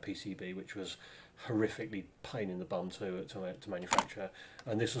case made out of PCB, which was horrifically pain in the bum to manufacture.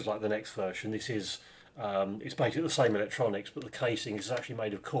 And this was like the next version. This is it's basically the same electronics, but the casing is actually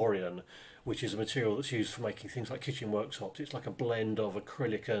made of corian, which is a material that's used for making things like kitchen worktops. It's like a blend of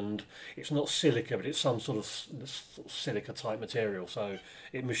acrylic and it's not silica, but it's some sort of silica type material. So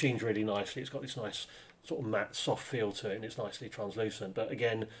it machines really nicely. It's got this nice sort of matte, soft feel to it, and it's nicely translucent. But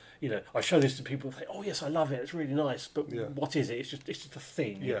again, I show this to people and think, "Oh yes, I love it. It's really nice." But what is it? It's just a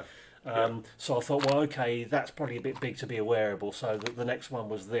thing. Yeah. So I thought, well, okay, that's probably a bit big to be a wearable. So the next one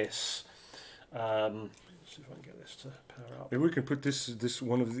was this. Let's see if I can get this to power up. Maybe we can put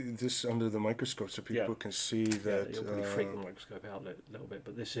this under the microscope so people can see that. It'll probably freak the microscope out a little bit,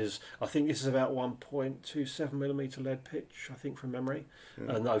 but I think this is about 1.27 millimeter LED pitch, I think from memory,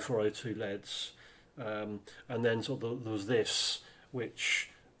 and 0402 LEDs, and then sort of there was this, which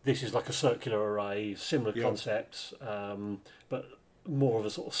this is like a circular array, similar concept, but more of a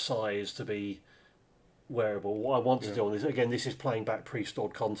sort of size to be wearable. What I want to do on this, again, this is playing back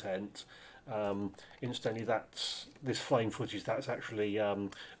pre-stored content. Incidentally, this flame footage, that's actually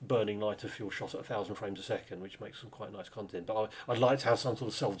burning lighter fuel shot at 1,000 frames a second, which makes some quite nice content. But I'd like to have some sort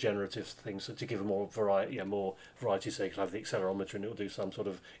of self-generative thing, so to give a more variety, so you can have the accelerometer and it'll do some sort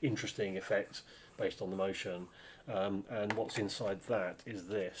of interesting effect based on the motion. And what's inside that is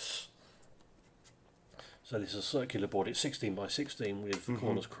this. So this is a circular board. It's 16 by 16 with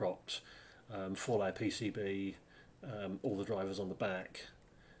corners cropped, 4-layer PCB, all the drivers on the back.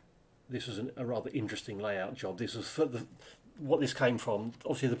 This was a rather interesting layout job. This was what this came from.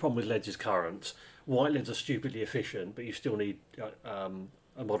 Obviously, the problem with LEDs is current. White LEDs are stupidly efficient, but you still need a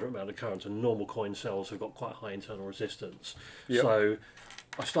moderate amount of current, and normal coin cells have got quite high internal resistance. Yep. So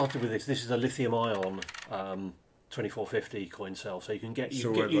I started with this. This is a lithium-ion 2450 coin cell, so you can get...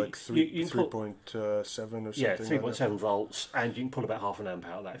 So we're like 3.7 or something? Yeah, 3.7 volts, and you can pull about half an amp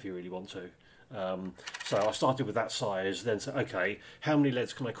out of that if you really want to. So I started with that size, then said, okay, how many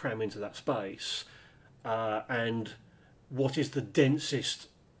LEDs can I cram into that space? And what is the densest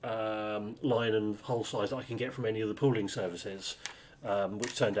line and hole size that I can get from any of the pooling services?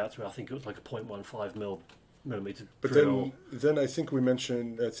 Which turned out to be, I think it was like a 0.15 millimeter drill. But then I think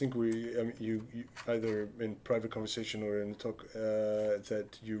you either in private conversation or in talk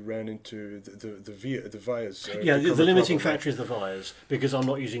that you ran into the vias. The limiting factor is the vias, because I'm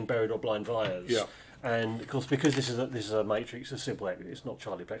not using buried or blind vias. Yeah. And of course, because this is a matrix, a simple, it's not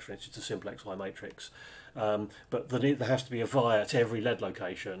Charlie Plex, it's just a simple XY matrix. But there has to be a via to every LED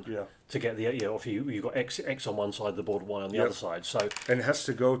location to get the if you've got X on one side of the board, Y on the other side. So and it has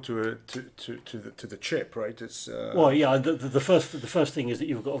to go to the chip, right? It's well, yeah. The first thing is that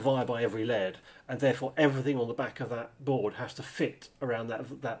you've got a via by every LED, and therefore everything on the back of that board has to fit around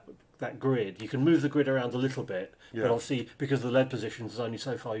that grid. You can move the grid around a little bit, but obviously because the LED positions, there's only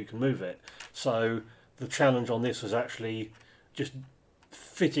so far you can move it. So the challenge on this was actually just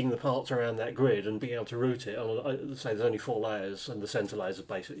fitting the parts around that grid and being able to route it. I'd say there's only 4 layers, and the centre layers are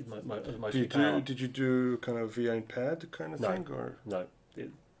basically mostly power. Did you do kind of via and pad kind of thing? Or? No.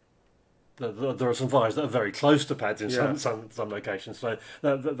 There are some vias that are very close to pads in some locations, so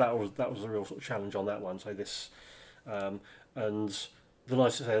that was a real sort of challenge on that one. So this, and the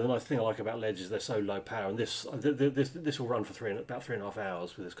nice thing I like about LEDs is they're so low power, and this will run for about 3.5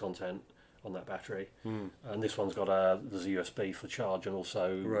 hours with this content on that battery. And this one's got there's a USB for charge, and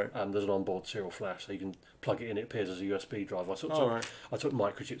also there's an onboard serial flash, so you can plug it in. It appears as a USB drive. I took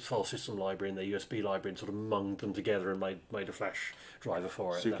Microchip's file system library and their USB library and sort of munged them together and made a flash driver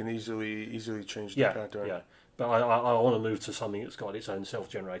for it. So you can easily change the pattern. Yeah, but I want to move to something that's got its own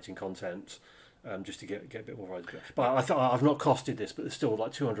self-generating content. Just to get a bit more variety. But I've not costed this, but there's still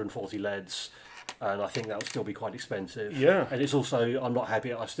like 240 LEDs, and I think that would still be quite expensive. Yeah. And it's also, I'm not happy.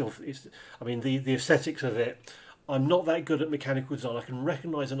 The aesthetics of it, I'm not that good at mechanical design. I can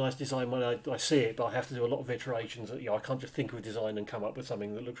recognise a nice design when I see it, but I have to do a lot of iterations. I can't just think of a design and come up with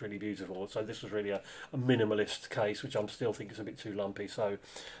something that looks really beautiful. So this was really a minimalist case, which I'm still think is a bit too lumpy. So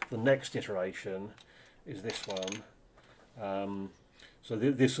the next iteration is this one. So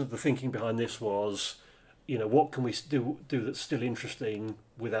the thinking behind this was, what can we do that's still interesting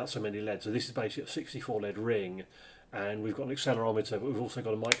without so many LEDs? So this is basically a 64 LED ring, and we've got an accelerometer, but we've also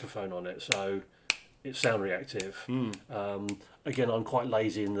got a microphone on it, so it's sound reactive. Again, I'm quite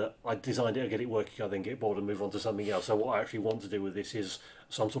lazy in that I designed it, I get it working, I then get bored and move on to something else. So what I actually want to do with this is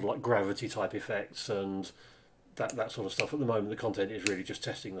some sort of like gravity type effects and that sort of stuff. At the moment, the content is really just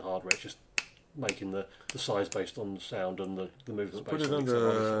testing the hardware. It's just making the size based on sound and the movement based on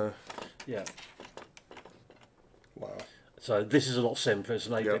the yeah. Wow. So this is a lot simpler. It's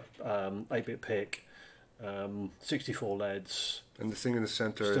an 8-bit pick, 64 LEDs. And the thing in the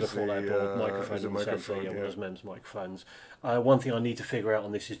centre still is a 4-LED board, microphone in the centre, one of those MEMS microphones. One thing I need to figure out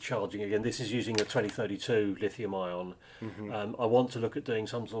on this is charging. Again, this is using a 2032 lithium ion. I want to look at doing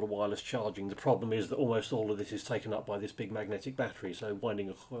some sort of wireless charging. The problem is that almost all of this is taken up by this big magnetic battery, so winding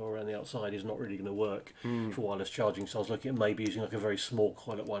a coil around the outside is not really going to work for wireless charging. So I was looking at maybe using like a very small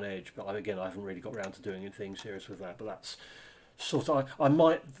coil at one edge, but again, I haven't really got around to doing anything serious with that. But that's sort of, I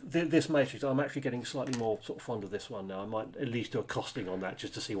might, this matrix, I'm actually getting slightly more sort of fond of this one now. I might at least do a costing on that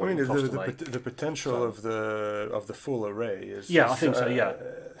just to see what it costs to make. The potential of the full array is... Yeah, I think so, yeah.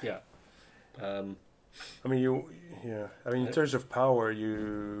 I mean, in terms of power,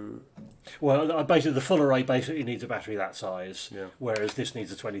 Well, basically, the full array basically needs a battery that size, whereas this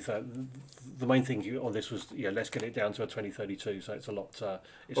needs a 2030. The main thing on this was, let's get it down to a 2032, so it's a lot.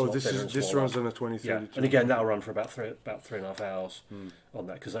 This runs on a 2032. Yeah, and again, that'll run for about 3.5 hours on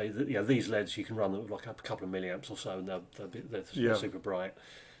that, because these LEDs you can run them with like a couple of milliamps or so, and they're super bright.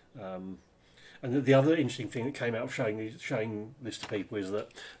 And the other interesting thing that came out of showing this to people is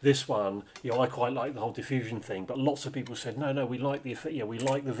that this one, I quite like the whole diffusion thing, but lots of people said, no, we like the effect, we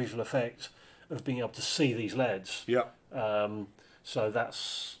like the visual effect of being able to see these LEDs. Yeah. So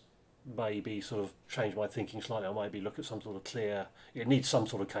that's maybe sort of changed my thinking slightly. I maybe look at some sort of clear. It needs some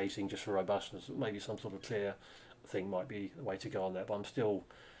sort of casing just for robustness. Maybe some sort of clear thing might be the way to go on that. But I'm still.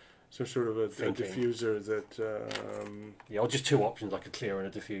 So sort of a diffuser that... or just two options, like a clear and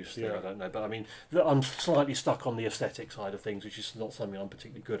a diffuse thing, I don't know. But I mean, I'm slightly stuck on the aesthetic side of things, which is not something I'm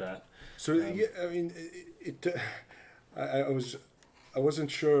particularly good at. So, I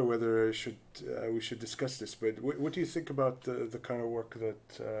wasn't sure whether we should discuss this, but what do you think about the kind of work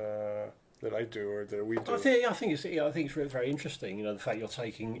that I do or that we do? I think it's really very interesting. The fact you're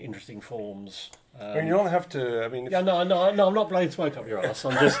taking interesting forms. You don't have to. No, I'm not blowing smoke up your ass.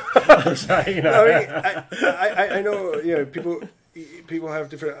 I'm just saying. I know. People have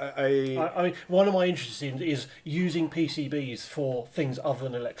different. I mean, one of my interests is using PCBs for things other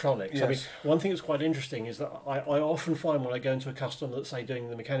than electronics. Yes. I mean, one thing that's quite interesting is that I often find when I go into a customer that's, say, doing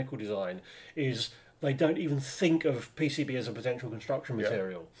the mechanical design, is they don't even think of PCB as a potential construction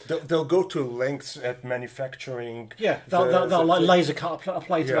material. They'll go to lengths at manufacturing. Yeah, they'll like laser cut a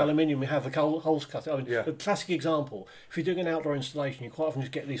plate of aluminium and have the holes cut. I mean, a classic example, if you're doing an outdoor installation, you quite often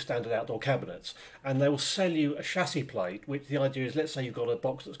just get these standard outdoor cabinets, and they will sell you a chassis plate, which the idea is, let's say you've got a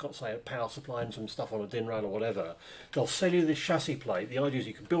box that's got, say, a power supply and some stuff on a DIN rail or whatever. They'll sell you this chassis plate. The idea is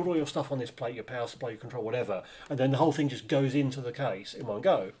you can build all your stuff on this plate, your power supply, your control, whatever, and then the whole thing just goes into the case in one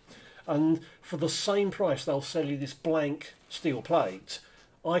go. And for the same price, they'll sell you this blank steel plate.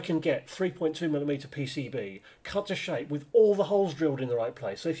 I can get 3.2mm PCB, cut to shape with all the holes drilled in the right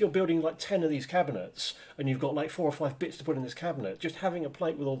place. So if you're building like 10 of these cabinets and you've got like 4 or 5 bits to put in this cabinet, just having a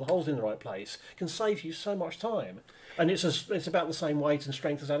plate with all the holes in the right place can save you so much time. And it's about the same weight and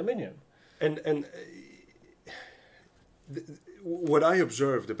strength as aluminium. And what I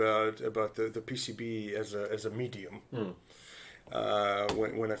observed about the PCB as a medium.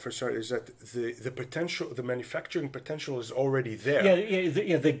 When I first started, is that the potential, the manufacturing potential is already there.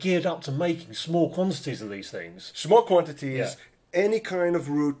 They're geared up to making small quantities of these things. Small quantities, any kind of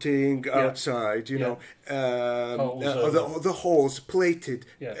routing outside, you know, the holes plated,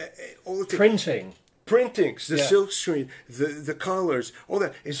 all the printings, the silk screen, the colors, all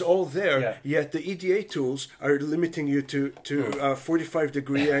that is all there. Yet the EDA tools are limiting you to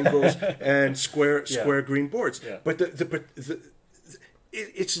 45-degree angles and square green boards. But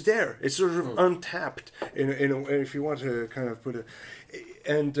it's there. It's sort of untapped. If you want to kind of put it,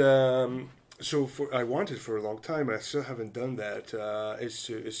 and so I wanted for a long time. I still haven't done that.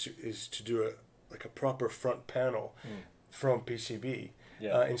 Is to do a proper front panel from PCB.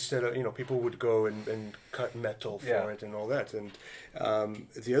 Instead of, people would go and cut metal for it and all that. And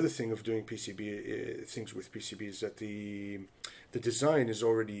the other thing of doing things with PCB is that the design is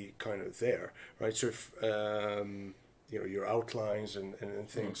already kind of there, right? So if your outlines and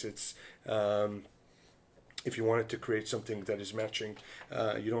things, it's if you wanted to create something that is matching,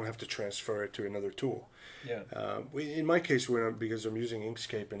 you don't have to transfer it to another tool. In my case, because I'm using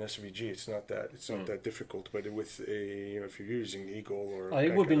Inkscape and SVG, it's not that difficult. But with if you're using Eagle or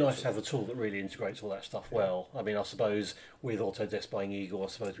it would be nice to have a tool that really integrates all that stuff well. I mean, I suppose with Autodesk buying Eagle, I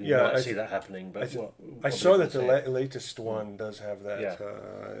suppose we might see that happening. But I saw that the latest one does have that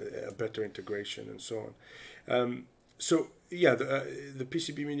a better integration and so on. The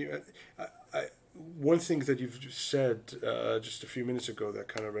PCB menu. One thing that you've said just a few minutes ago that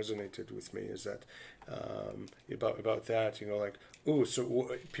kind of resonated with me is that about that,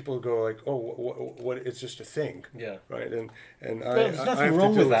 so people go like, what? It's just a thing, right? And there's nothing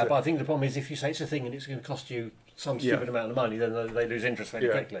wrong with that. But I think the problem is if you say it's a thing and it's going to cost you some stupid amount of money, then they lose interest very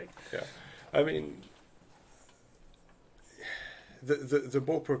quickly. I mean, the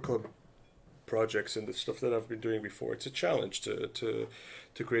Boldport Club projects and the stuff that I've been doing before, it's a challenge to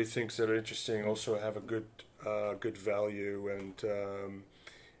create things that are interesting, also have a good value, and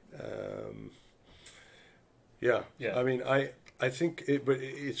I mean, I think but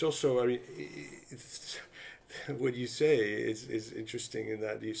it's also, I mean, what you say is interesting in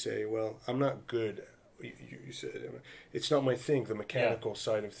that you say, well, I'm not good. You said it's not my thing, the mechanical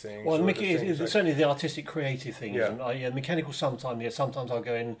side of things. Well, it's certainly the artistic, creative thing. Mechanical sometimes. Sometimes I'll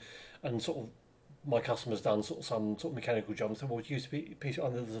go in and sort of. My customer's done some sort of mechanical job. So what used to be piece.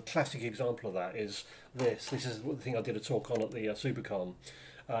 And the classic example of that is this. This is the thing I did a talk on at the Supercon.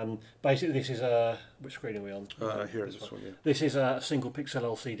 Basically, this is a which screen are we on? Here, this one. Yeah. This is a single pixel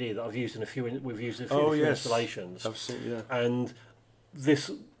LCD that I've used in a few. We've used in a few installations. I've seen, And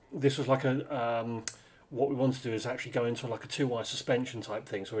this was like a. What we want to do is actually go into like a 2-wire suspension type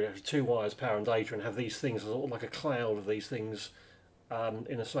thing. So we have 2 wires, power and data, and have these things sort of like a cloud of these things.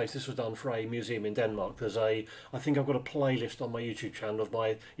 In a space. This was done for a museum in Denmark. I think I've got a playlist on my YouTube channel of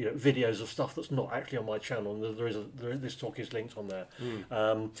my videos of stuff that's not actually on my channel, and this talk is linked on there.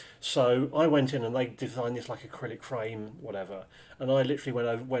 So I went in and they designed this like acrylic frame, whatever, and I literally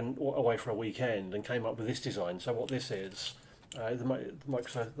went away for a weekend and came up with this design. So what this is. The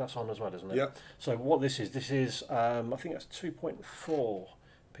Microsoft, that's on as well, isn't it? Yeah. So what this is I think that's 2.4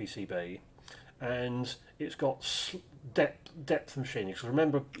 PCB, and it's got depth machining. So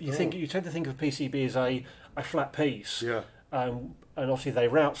remember, you tend to think of PCB as a flat piece. And obviously they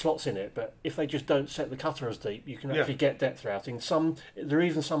route slots in it, but if they just don't set the cutter as deep, you can actually get depth routing. There are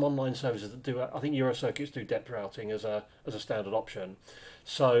even some online services that do. I think Eurocircuits do depth routing as a standard option.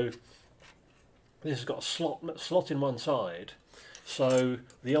 So this has got a slot in one side, so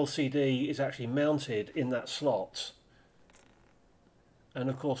the LCD is actually mounted in that slot, and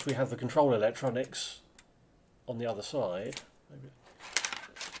of course we have the control electronics on the other side. Maybe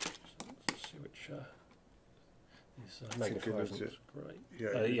let's see which This I think magnifier it is isn't great.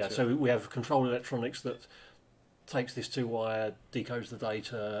 Yeah. So we have control electronics that takes this two-wire, decodes the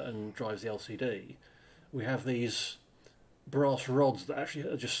data, and drives the LCD. We have these brass rods that actually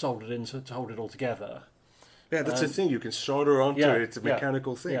are just soldered in to hold it all together. Yeah, that's the thing. You can solder onto it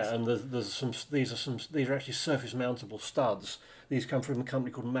mechanical things. Yeah, and there's some. These are actually surface mountable studs. These come from a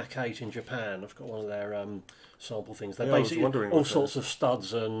company called Mac 8 in Japan. I've got one of their sample things. They're basically all sorts of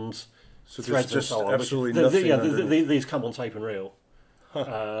studs and threads and so on. Absolutely nothing. These come on tape and reel.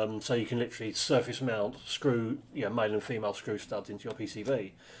 So you can literally surface mount, screw, male and female screw studs into your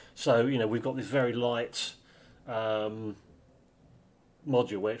PCB. So we've got this very light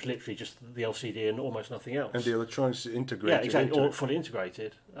module where it's literally just the LCD and almost nothing else. And the electronics integrated. Yeah, exactly, all fully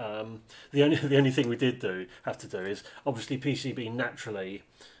integrated. The only thing we have to do is obviously PCB naturally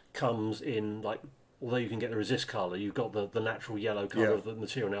comes in although you can get the resist colour, you've got the natural yellow colour of the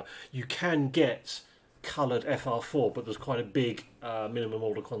material now. You can get coloured FR4, but there's quite a big minimum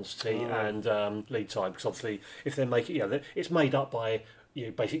order quantity and lead time, because obviously if they make it, it's made up by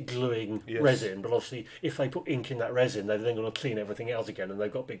basic gluing resin, but obviously if they put ink in that resin, they're then going to clean everything else again, and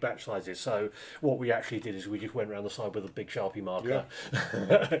they've got big batch sizes. So what we actually did is we just went around the side with a big Sharpie marker,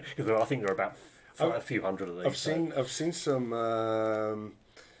 because I think there are about a few hundred of these. I've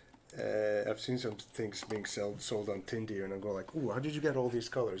seen some things being sold on Tindy, and I go like, "Ooh, how did you get all these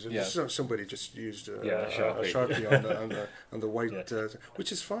colors?" Somebody just used a Sharpie on the white,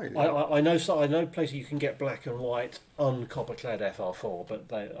 which is fine. I know places you can get black and white uncopper clad FR4,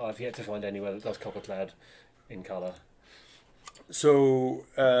 but I've yet to find anywhere that does copper clad in colour. So,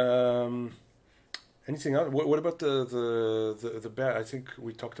 anything else? What about the badge? I think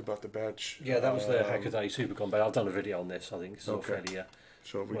we talked about the badge. Yeah, that was the Hackaday Supercon badge. I've done a video on this. I think it's all fairly.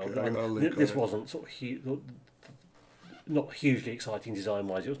 So this wasn't sort of not hugely exciting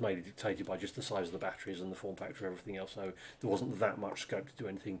design-wise. It was mainly dictated by just the size of the batteries and the form factor and everything else. So there wasn't that much scope to do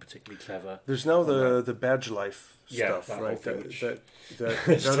anything particularly clever. There's now the badge life stuff, right?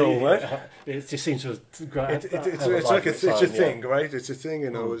 That all what? It just seems to have it's like it's a thing, right? It's a thing,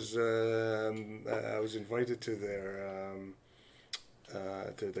 and I was invited to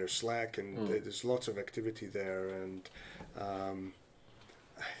their Slack, and there's lots of activity there, and.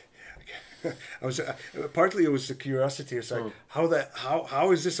 I was partly it was the curiosity. It's like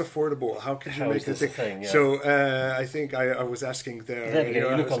how is this affordable? How could you make this thing? So I think I was asking there. Then again,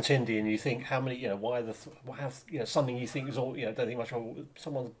 you look on Tindy and you think how many why have something you think is all don't think much of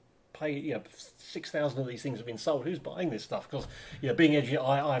someone pay 6,000 of these things have been sold. Who's buying this stuff? Because being engineer,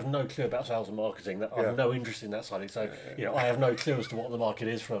 I have no clue about sales and marketing. I have no interest in that side. So I have no clue as to what the market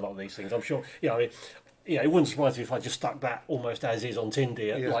is for a lot of these things. I'm sure it wouldn't surprise me if I just stuck that almost as is on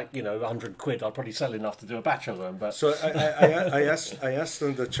Tindy at £100. I'd probably sell enough to do a batch of them. But so I asked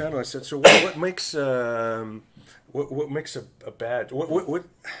on the channel. I said, so what makes what makes a badge? What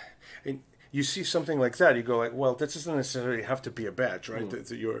you see something like that, you go like, well, that doesn't necessarily have to be a badge, right? The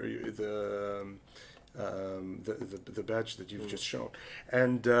badge that you've just shown,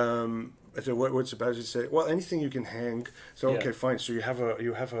 and I said, what's the badge? You say, well, anything you can hang. So okay, fine. So you have a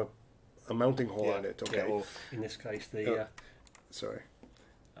mounting hole on it, okay. Or in this case, the sorry.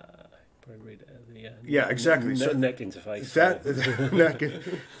 Probably read exactly. So neck interface.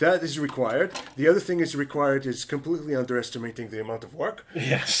 That is required. The other thing is required is completely underestimating the amount of work.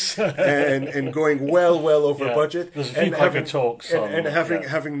 Yes. and going well over budget. There's a few private talks and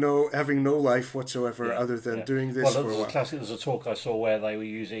having no life whatsoever other than doing this for a while. There's a talk I saw where they were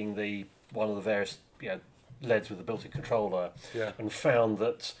using one of the various LEDs with a built-in controller, and found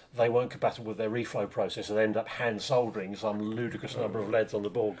that they weren't compatible with their reflow process, and they ended up hand soldering some ludicrous number of LEDs on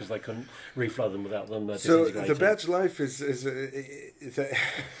the board because they couldn't reflow them without them disintegrating. So the badge life is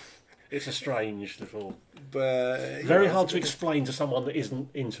it's a strange little, very hard to explain to someone that isn't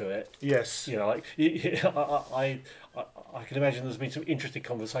into it. Yes, I can imagine there's been some interesting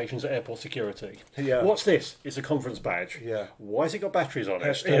conversations at airport security. Yeah. What's this? It's a conference badge. Yeah. Why has it got batteries on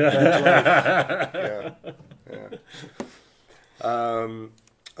it?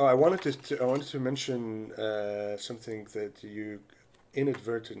 I wanted to mention something that you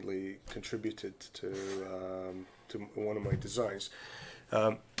inadvertently contributed to one of my designs.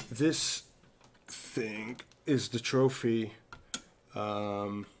 This thing is the trophy.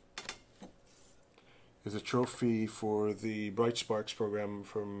 Is a trophy for the Bright Sparks program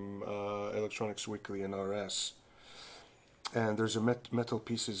from Electronics Weekly and RS. And there's a metal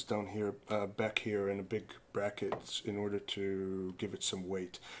pieces down here, back here, in a big bracket in order to give it some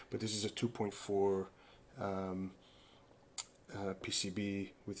weight. But this is a 2.4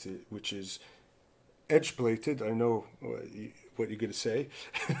 PCB which is edge plated. I know what you're going to say.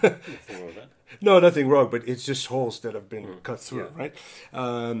 Nothing wrong with that. No, nothing wrong, but it's just holes that have been cut through, Yeah. right?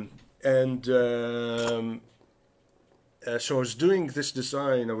 So I was doing this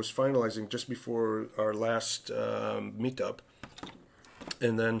design, I was finalizing just before our last meetup,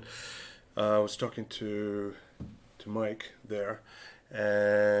 and then I was talking to Mike there,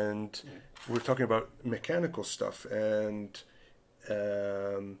 and we were talking about mechanical stuff, and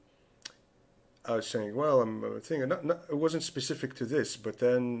I was saying, well, I'm thinking, it wasn't specific to this, but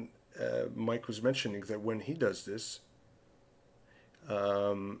then Mike was mentioning that when he does this,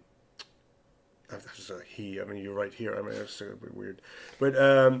 he, I mean, you're right here. I mean, it's a bit weird, but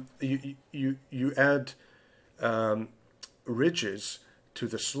you add ridges to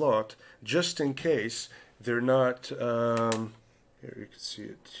the slot just in case they're not. Here you can see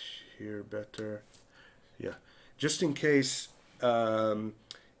it here better. Yeah, just in case.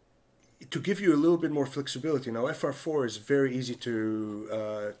 To give you a little bit more flexibility. Now, FR4 is very easy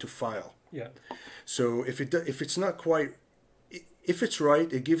to file. Yeah. So if it's not quite, if it's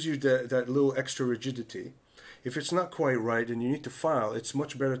right, it gives you that little extra rigidity. If it's not quite right and you need to file, it's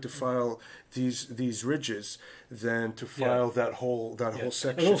much better to file these ridges than to file that whole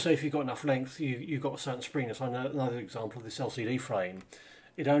section. And also, if you've got enough length, you've got a certain spring. So another example of this LCD frame,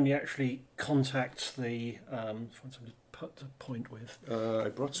 it only actually contacts the. Find something to put a point with. I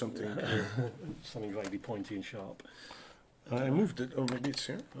brought something here. Something vaguely pointy and sharp. I moved it. Oh, maybe it's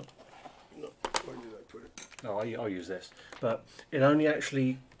here. No, where did I put it? No, I'll use this. But it only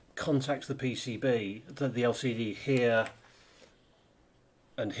actually contacts the PCB, the LCD here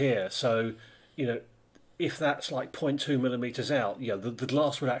and here. So, you know, if that's like 0.2 millimeters out, you know, the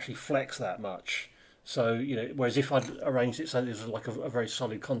glass would actually flex that much. So, you know, whereas if I'd arranged it so there's like a very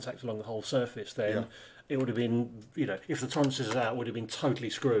solid contact along the whole surface, then it would have been, you know, if the tolerances are out, it would have been totally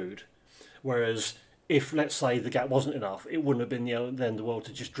screwed. Whereas if, let's say, the gap wasn't enough, it wouldn't have been the end of the world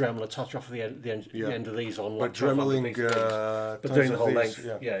to just Dremel a touch off the end of these on. Like but Dremeling, but doing the whole these, length,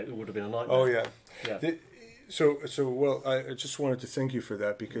 it would have been a nightmare. Oh yeah. Yeah. So well, I just wanted to thank you for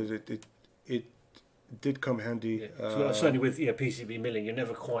that because it did come handy. Yeah. So certainly with PCB milling, you're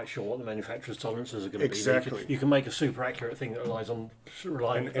never quite sure what the manufacturer's tolerances are going to Exactly. be. You can make a super accurate thing that relies on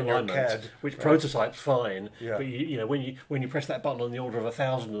alignment, CAD, which prototype's fine. Yeah. But you know when you press that button on the order of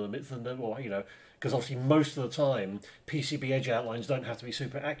 1,000 of them, it's you know. Because obviously most of the time PCB edge outlines don't have to be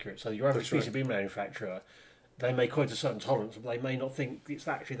super accurate. So your average PCB manufacturer, they may quote a certain tolerance, but they may not think it's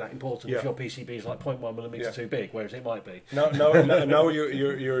actually that important if your PCB is like 0.1 millimeter too big, whereas it might be. Now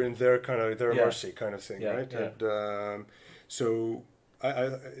you're in their mercy kind of thing, right? Yeah. And so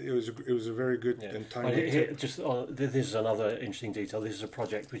it was a very good and timely. This is another interesting detail. This is a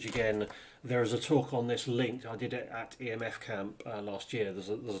project which, again, there is a talk on this linked. I did it at EMF Camp last year. There's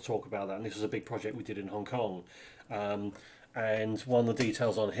a talk about that, and this is a big project we did in Hong Kong. And one of the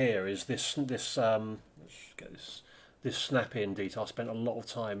details on here is this snap-in detail. I spent a lot of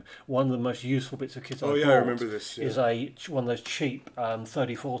time. One of the most useful bits of kit I bought I remember this. Yeah. is one of those cheap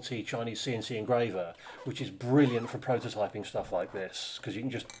 3040 Chinese CNC engraver, which is brilliant for prototyping stuff like this because you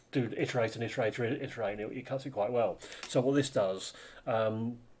can just iterate, and it cuts it quite well. So what this does,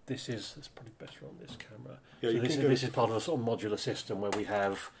 it's probably better on this camera. Yeah, so this is part of a sort of modular system where we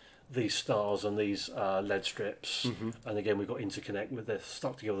have these stars and these LED strips, and again we've got interconnect with this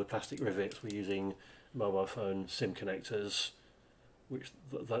stuck together with plastic rivets. We're using mobile phone SIM connectors, which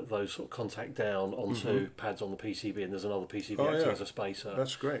those sort of contact down onto pads on the PCB, and there's another PCB acting as a spacer.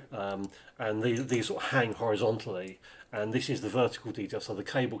 That's great. And these sort of hang horozontally, and this is the vertical detail. So the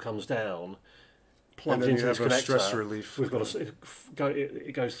cable comes down, plugs into this connector. Stress relief. We've got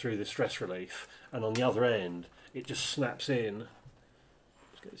it goes through the stress relief, and on the other end, it just snaps in.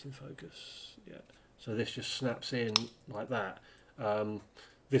 Let's get this in focus. Yeah. So this just snaps in like that.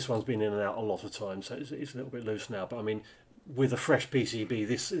 This one's been in and out a lot of times, so it's a little bit loose now. But I mean, with a fresh PCB,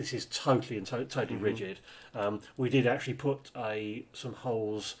 this is totally rigid. We did actually put some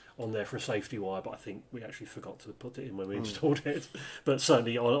holes on there for a safety wire, but I think we actually forgot to put it in when we installed it. But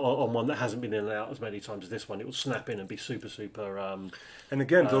certainly on one that hasn't been in and out as many times as this one, it will snap in and be super. And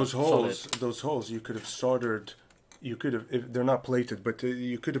again, those holes, solid. you could have soldered. You could have, if they're not plated, but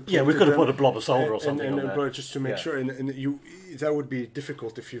you could have. Yeah, we could have put a blob of solder or something on there. But just to make sure, and that would be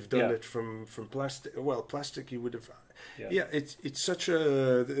difficult if you've done it from plastic. Well, plastic you would have. Yeah, it's such a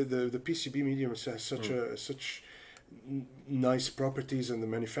the PCB medium has such nice properties, and the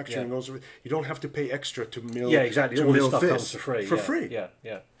manufacturing also. You don't have to pay extra to mill. Yeah, exactly. To all mill this stuff this comes for free. Free.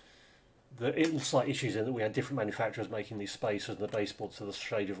 Yeah. slight issues in that we had different manufacturers making these spacers, and the baseboard, so the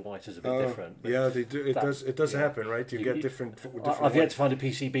shade of white is a bit different. But yeah, they do. It does happen, right? You get different. I've yet to find a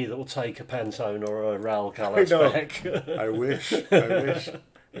PCB that will take a Pantone or a RAL colour spec. I wish. I wish.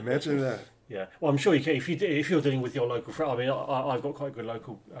 Imagine that. Yeah, well, I'm sure you can if you're dealing with your local. I mean, I've got quite a good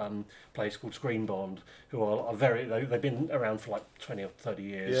local place called Screen Bond, who are they've been around for like 20 or 30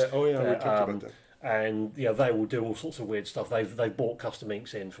 years. Yeah. Oh yeah, we talked about that. And yeah, they will do all sorts of weird stuff. They've bought custom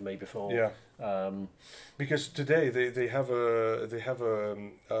inks in for me before. Yeah. Because today they have a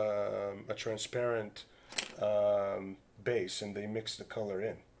transparent base, and they mix the color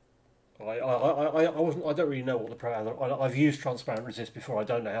in. I don't really know what I've used transparent resist before. I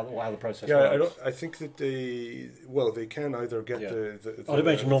don't know how the process works. I think that they can either get the I'd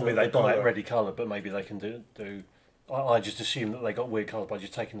imagine normally they buy it ready coloured, but maybe they can do. I just assume that they got weird colours by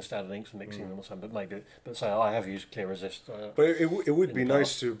just taking the standard inks and mixing them or something. But say I have used clear resist. But it would be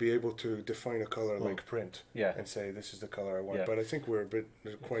nice to be able to define a colour like print. Yeah. And say this is the colour I want. Yeah. But I think we're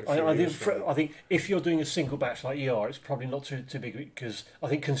quite. I think if you're doing a single batch like you are, it's probably not too big, because I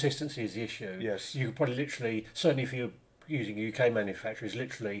think consistency is the issue. Yes. You could probably literally, certainly if you're using UK manufacturers,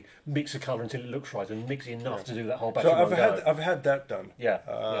 literally mix the colour until it looks right and mix enough to do that whole batch. So I've had that done. Yeah.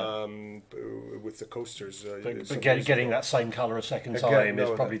 With the coasters. But getting that same colour a second time is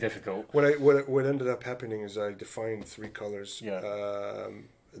probably difficult. What ended up happening is I defined 3 colours. Yeah.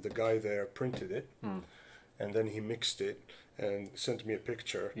 The guy there printed it, and then he mixed it and sent me a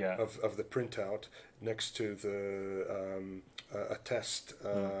picture of the printout next to the a test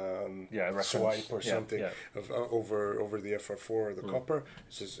swipe or something of over the FR4 or the copper. It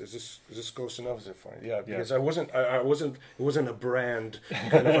says, is this close enough? Is it fine? Yeah, because I wasn't. It wasn't a brand.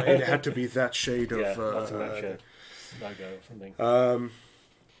 It had to be that shade of logo or something.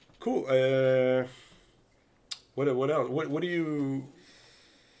 Cool. What else? What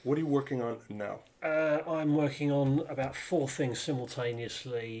are you working on now? I'm working on about 4 things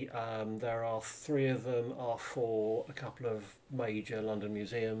simultaneously. There are 3 of them are for a couple of major London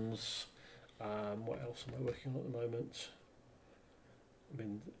museums. What else am I working on at the moment? I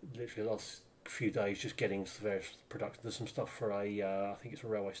mean, literally the last few days just getting to the various production. There's some stuff for I think it's a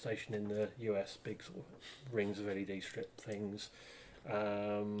railway station in the US, big sort of rings of LED strip things. That's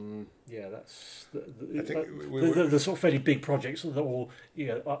the sort of fairly big projects that all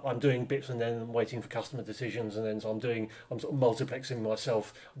I'm doing bits and then I'm waiting for customer decisions, and then so I'm sort of multiplexing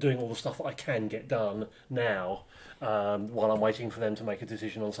myself, doing all the stuff that I can get done now while I'm waiting for them to make a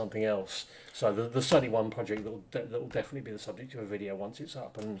decision on something else. So there's certainly one project that will definitely be the subject of a video once it's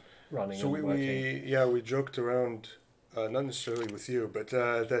up and running. So we joked around, not necessarily with you, but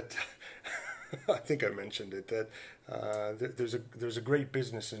that I think I mentioned it, that there's a great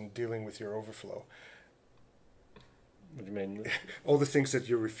business in dealing with your overflow. What do you mean? All the things that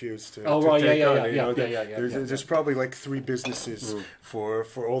you refuse to. Oh, right, take on, There's probably like 3 businesses for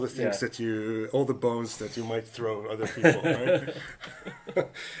all the things that all the bones that you might throw other people, right?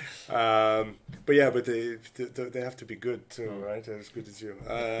 But they have to be good too, right? As good as you.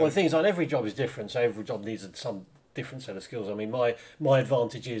 Well, the thing is, every job is different, so every job needs some different set of skills. I mean, my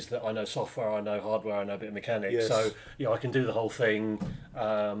advantage is that I know software, I know hardware, I know a bit of mechanics, so I can do the whole thing.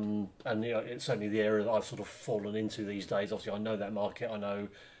 And it's certainly the area that I've sort of fallen into these days. Obviously, I know that market. I know,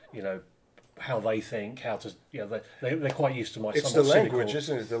 how they think, how to. They're quite used to my. It's the language,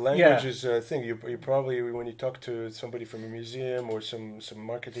 isn't it? The language is a thing. You probably, when you talk to somebody from a museum or some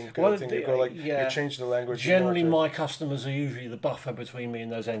marketing kind of thing, you go like, you change the language. Generally, my customers are usually the buffer between me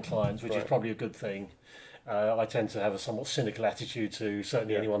and those end clients, which is probably a good thing. I tend to have a somewhat cynical attitude to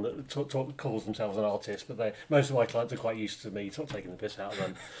certainly anyone that calls themselves an artist, but most of my clients are quite used to me sort of taking the piss out of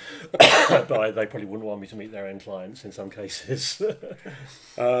them. But they probably wouldn't want me to meet their end clients in some cases.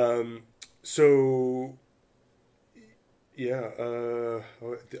 So, I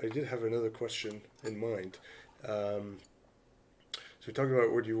did have another question in mind. So we talked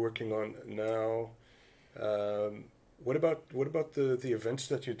about what you're working on now. What about the events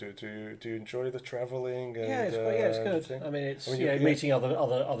that you do? Do you enjoy the traveling? And, it's good. I mean, it's meeting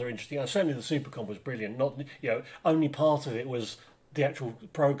other interesting. Certainly, the Supercon was brilliant. Not only part of it was the actual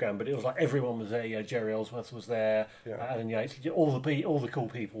program, but it was like everyone was there. Jerry Ellsworth was there, Alan Yates, all the cool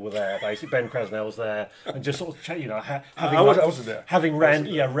people were there. Basically, Ben Krasnell was there, and just sort of I wasn't there. Having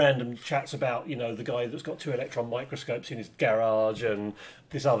random chats about the guy that's got 2 electron microscopes in his garage, and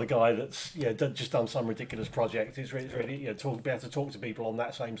this other guy that's just done some ridiculous project. It's really be able to talk to people on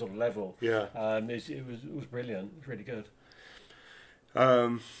that same sort of level. Yeah, it was brilliant. It was really good.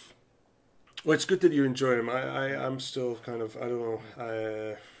 Well, it's good that you enjoy them. I'm still kind of, I don't know.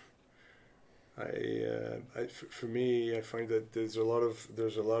 For me, I find that there's a lot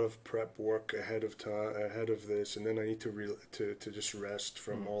of prep work ahead of time, ahead of this, and then I need to just rest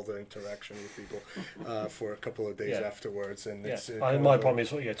from all the interaction with people for a couple of days afterwards. And it's my problem is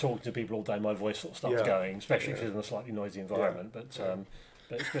talking to people all day, my voice sort of stops going, especially if it's in a slightly noisy environment. But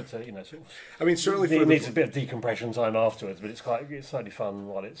it's good to sort of. I mean, certainly it needs a bit of decompression time afterwards, but it's certainly fun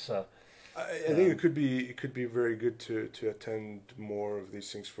while it's. I think it could be very good to attend more of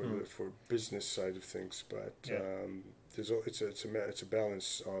these things for for business side of things, but it's a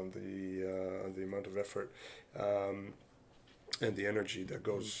balance on the amount of effort and the energy that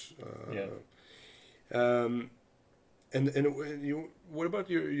goes. What about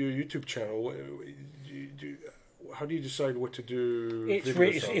your YouTube channel? How do you decide what to do?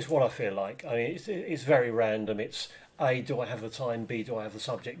 It's what I feel like. I mean, it's very random. It's A, do I have the time? B, do I have the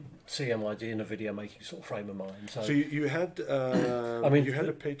subject? C, am I in a video making sort of frame of mind? So you had, you had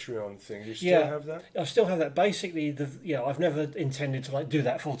a Patreon thing. You still have that? I still have that. Basically, I've never intended to do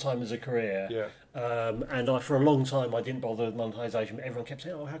that full time as a career. Yeah. And for a long time I didn't bother with monetization. But everyone kept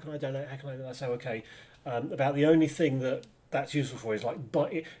saying, "Oh, how can I donate? How can I?" I say, "Okay." About the only thing that's useful for is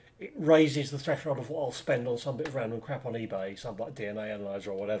but it raises the threshold of what I'll spend on some bit of random crap on eBay, something like DNA analyzer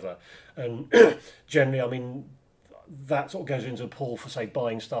or whatever. And generally, I mean, that sort of goes into a pool for, say,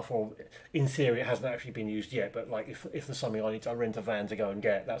 buying stuff, or in theory it hasn't actually been used yet, but like if there's something I need to rent a van to go and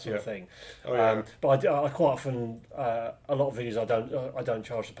get, that sort of thing. But I quite often a lot of videos I don't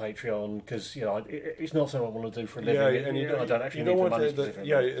charge the Patreon because it's not something I want to do for a living. And I don't actually need the money.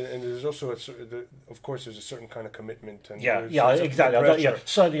 And there's also of course there's a certain kind of commitment. And exactly.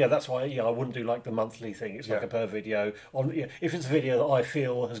 Certainly, that's why I wouldn't do like the monthly thing. It's like a per video. If it's a video that I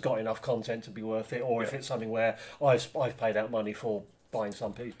feel has got enough content to be worth it, or if it's something where I've paid out money for buying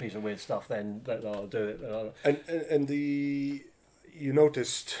some piece of weird stuff, then I'll do it. And you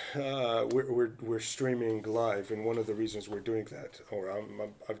noticed we're streaming live, and one of the reasons we're doing that, or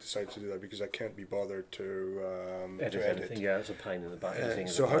I've decided to do that because I can't be bothered to edit. Anything. Yeah, it's a pain in the butt.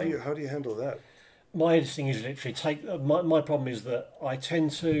 So how do you handle that? My editing is literally my problem is that I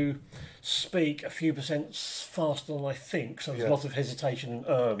tend to speak a few percent faster than I think, so there's lots of hesitation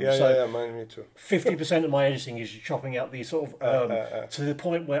and me too. 50% of my editing is chopping out the sort of to the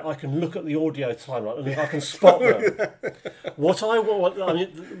point where I can look at the audio timeline and I can spot them. What I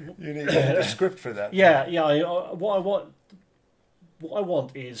mean, you need a script for that. What I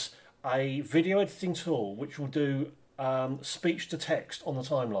want is a video editing tool which will do speech to text on the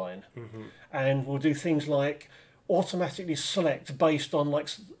timeline, and we'll do things like automatically select based on like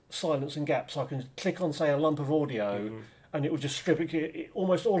silence and gaps. So I can click on, say, a lump of audio, and it will just strip it.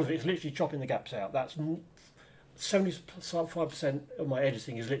 Almost all of it is literally chopping the gaps out. That's 75% of my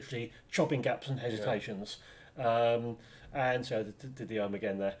editing is literally chopping gaps and hesitations. And so did the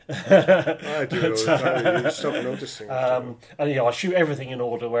again there. I do. You stop noticing. And I shoot everything in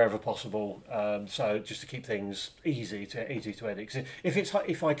order wherever possible. So just to keep things easy to edit. 'Cause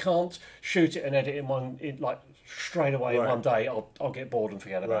if I can't shoot it and edit in straight away in one day, I'll get bored and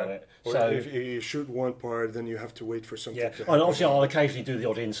forget about it. Or so if you shoot one part, then you have to wait for something to happen. And obviously I'll occasionally do the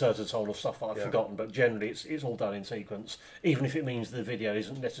odd insert and so on of stuff that I've forgotten, but generally it's all done in sequence, even if it means the video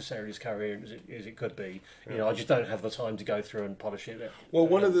isn't necessarily as coherent as it could be. I just don't have the time to go through and polish it. Well,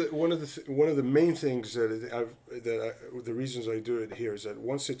 one of the main things the reasons I do it here is that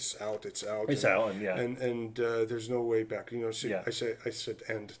once it's out, it's out. And there's no way back. I said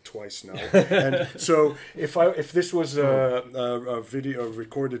 "and" twice now. And so if this was a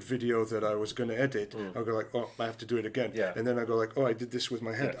recorded video that I was going to edit, I'll go like, oh, I have to do it again. And then I go like, oh, I did this with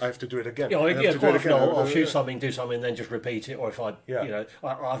my head. I have to do it again. I'll shoot something, do something, and then just repeat it. Or if I've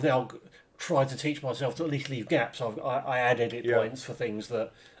now tried to teach myself to at least leave gaps. I add edit points for things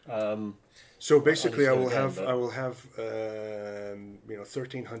that. So basically, I will have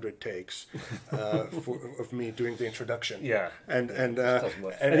 1,300 takes of me doing the introduction. And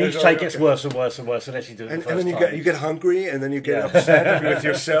each take gets worse and worse and worse unless you do it. And then you get hungry, and then you get upset with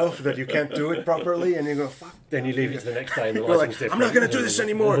yourself that you can't do it properly, and you go fuck. Then you leave it to the next day, and the lighting's different. I'm not going to do this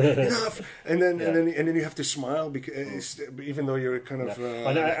anymore. Enough. And then you have to smile because even though you're kind of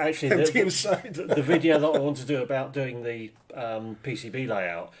empty inside. The video that I want to do about doing the PCB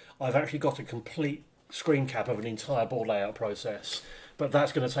layout, I've actually got a complete screen cap of an entire board layout process, but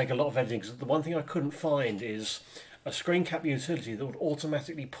that's going to take a lot of editing. Because the one thing I couldn't find is a screen cap utility that would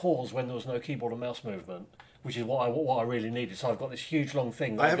automatically pause when there was no keyboard and mouse movement, which is what I really needed. So I've got this huge long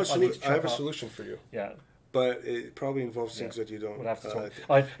thing. That I have a solution for you. Yeah. But it probably involves things that you don't. We'll have to talk.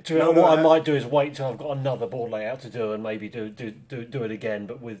 What I might do is wait until I've got another board layout to do, and maybe do it again,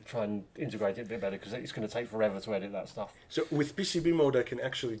 but try and integrate it a bit better because it's going to take forever to edit that stuff. So with PCB mode, I can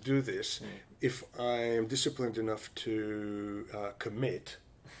actually do this. if I am disciplined enough to commit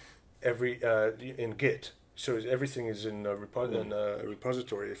in Git, so everything is in a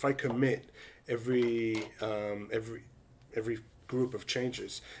repository. If I commit every group of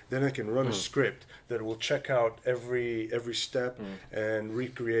changes, then I can run a script that will check out every step and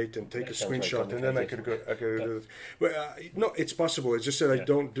recreate and take a screenshot, and then I could go. Do it. But no, it's possible. It's just that I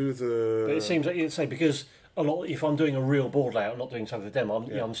don't do the. But it seems like you'd say because a lot. If I'm doing a real board layout, not doing something with a demo,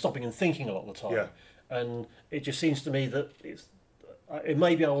 I'm stopping and thinking a lot of the time. Yeah. And it just seems to me that it's.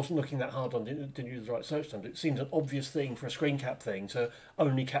 Maybe I wasn't looking that hard on, didn't use the right search terms. It seems an obvious thing for a screen cap thing to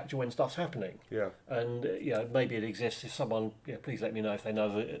only capture when stuff's happening. Yeah. And maybe it exists. If someone, please let me know if they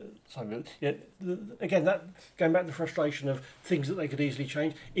know that something. Again, that going back to the frustration of things that they could easily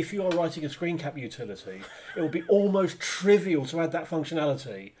change. If you are writing a screen cap utility, it will be almost trivial to add that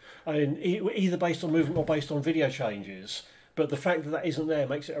functionality. I mean, either based on movement or based on video changes. But the fact that that isn't there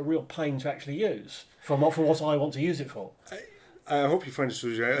makes it a real pain to actually use for what I want to use it for. I hope you find a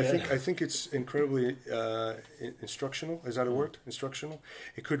solution. I think it's incredibly instructional. Is that a word? Instructional.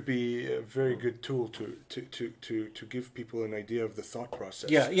 It could be a very good tool to give people an idea of the thought process.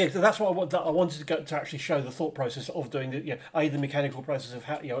 Yeah. That's what I wanted to actually show the thought process of doing the the mechanical process of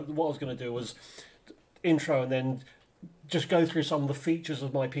how what I was going to do was intro and then just go through some of the features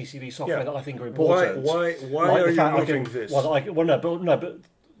of my PCB software that I think are important. Why are you moving this? But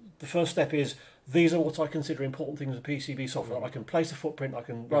the first step is. These are what I consider important things in PCB software. I can place a footprint, I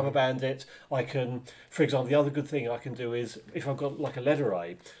can rubber band it, I can, for example, the other good thing I can do is, if I've got like a lead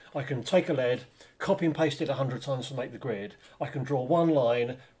array, I can take a lead, copy and paste it 100 times to make the grid, I can draw one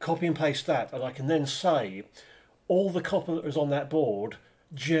line, copy and paste that, and I can then say, all the copper that is on that board,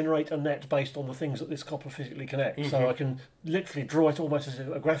 generate a net based on the things that this copper physically connects. So I can literally draw it almost as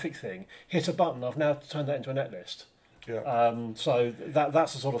a graphic thing, hit a button, I've now turned that into a net list. Yeah. So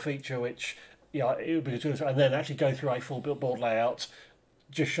that's the sort of feature which... it would be good to and then actually go through a full board layout,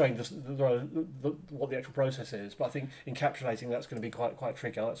 just showing what the actual process is. But I think encapsulating that's going to be quite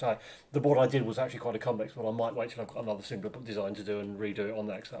tricky. So the board I did was actually quite a complex one. I might wait till I've got another simpler design to do and redo it on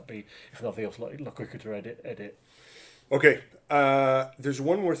that, because that'd be, if nothing else, a lot quicker to edit. Okay, there's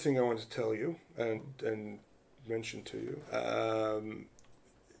one more thing I want to tell you and mention to you.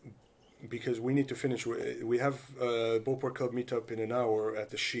 Because we need to finish. We have Boldport Club meetup in an hour at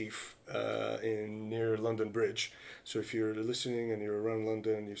the Sheaf near London Bridge. So if you're listening and you're around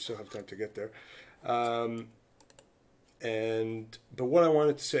London, you still have time to get there. But what I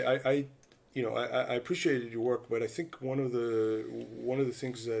wanted to say, I appreciated your work, but I think one of the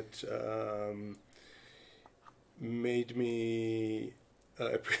things that made me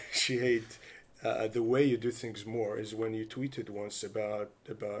appreciate the way you do things more is when you tweeted once about.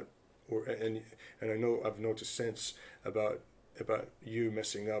 And I know I've noticed since about you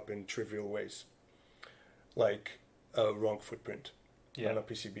messing up in trivial ways, like a wrong footprint on a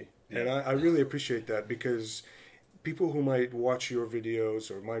PCB. Yeah. And I really appreciate that, because people who might watch your videos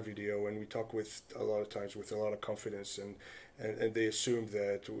or my video, and we talk with a lot of times with a lot of confidence, and they assume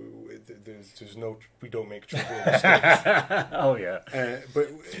that we don't make trivial mistakes. Oh yeah. But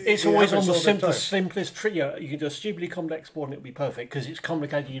it's always on the simplest trick. You can do a stupidly complex board and it'll be perfect because it's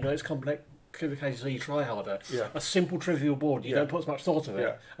complicated. It's complicated, so you try harder. Yeah. A simple trivial board, you don't put as much thought of it.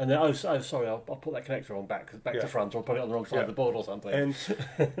 Yeah. And then sorry, I'll put that connector on back to front, or put it on the wrong side of the board or something. And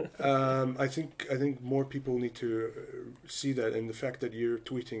I think more people need to see that, and the fact that you're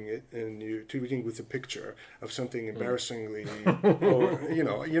tweeting it and you're tweeting with a picture of something embarrassingly, or you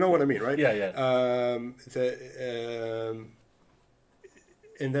know what I mean, right? Yeah.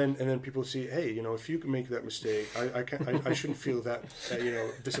 And then people see, hey, if you can make that mistake, I shouldn't feel that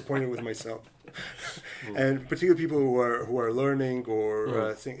disappointed with myself. And particularly people who are learning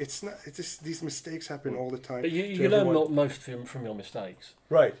or think it's just these mistakes happen all the time. But you learn most from your mistakes,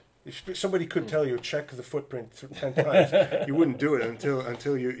 right? If somebody could tell you check the footprint 10 times, you wouldn't do it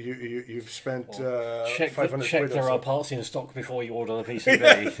until you've spent 500 check there are parts in stock before you order the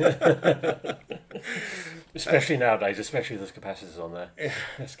PCB. Especially nowadays, especially there's capacitors on there.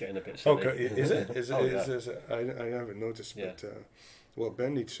 That's getting a bit silly. Okay, is it? I haven't noticed, but well,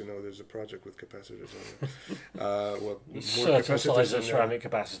 Ben needs to know there's a project with capacitors on it. More certain size of ceramic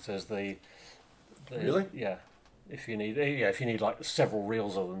capacitors. Really? Yeah. If you need like several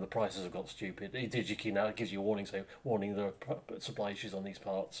reels of them, the prices have got stupid. DigiKey now gives you a warning, warning there are supply issues on these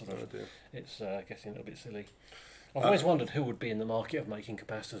parts. It's getting a little bit silly. I've always wondered who would be in the market of making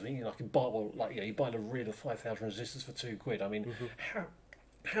capacitors. You buy a reel of 5,000 resistors for £2. I mean,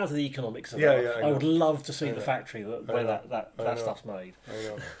 how do the economics of that? I would love to see the factory where that stuff's made. I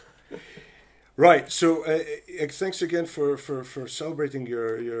know. Right. So thanks again for celebrating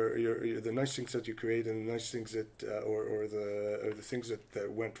your the nice things that you create and the nice things that or the things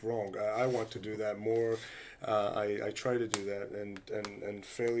that went wrong. I want to do that more. I try to do that, and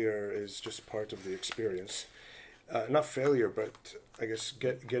failure is just part of the experience. Not failure, but I guess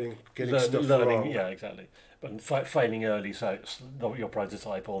getting stuff learning. wrong. Yeah, exactly. But failing early, so it's not your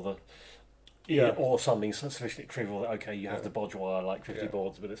prototype or the. Yeah. Or something sufficiently trivial that, okay, you have to bodge wire like 50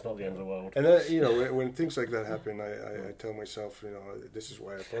 boards, but it's not the end of the world. And when things like that happen, I tell myself, this is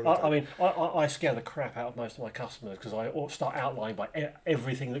why I prototype. I mean, I scare the crap out of most of my customers because I start outlining by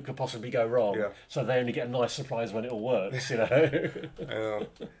everything that could possibly go wrong. Yeah. So they only get a nice surprise when it all works,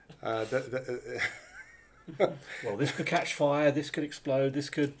 Well, this could catch fire, this could explode, this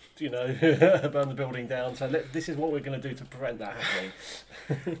could, burn the building down. So this is what we're going to do to prevent that happening.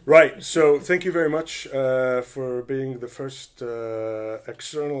 Right. So thank you very much for being the first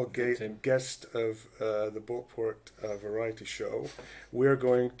external guest of the Boldport Variety Show. We're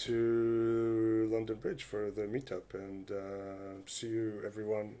going to London Bridge for the meetup, and see you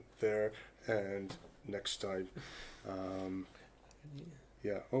everyone there and next time.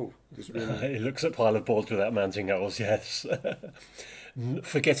 Yeah. Oh, there's been... It looks at pile of boards without mounting holes. Yes.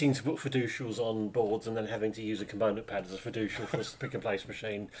 Forgetting to put fiducials on boards and then having to use a component pad as a fiducial for a pick and place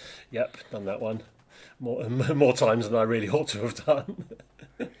machine. Yep, done that one. More times than I really ought to have done.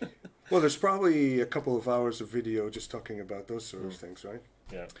 Well, there's probably a couple of hours of video just talking about those sort of things, right?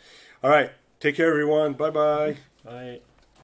 Yeah. All right. Take care, everyone. Bye-bye. Bye.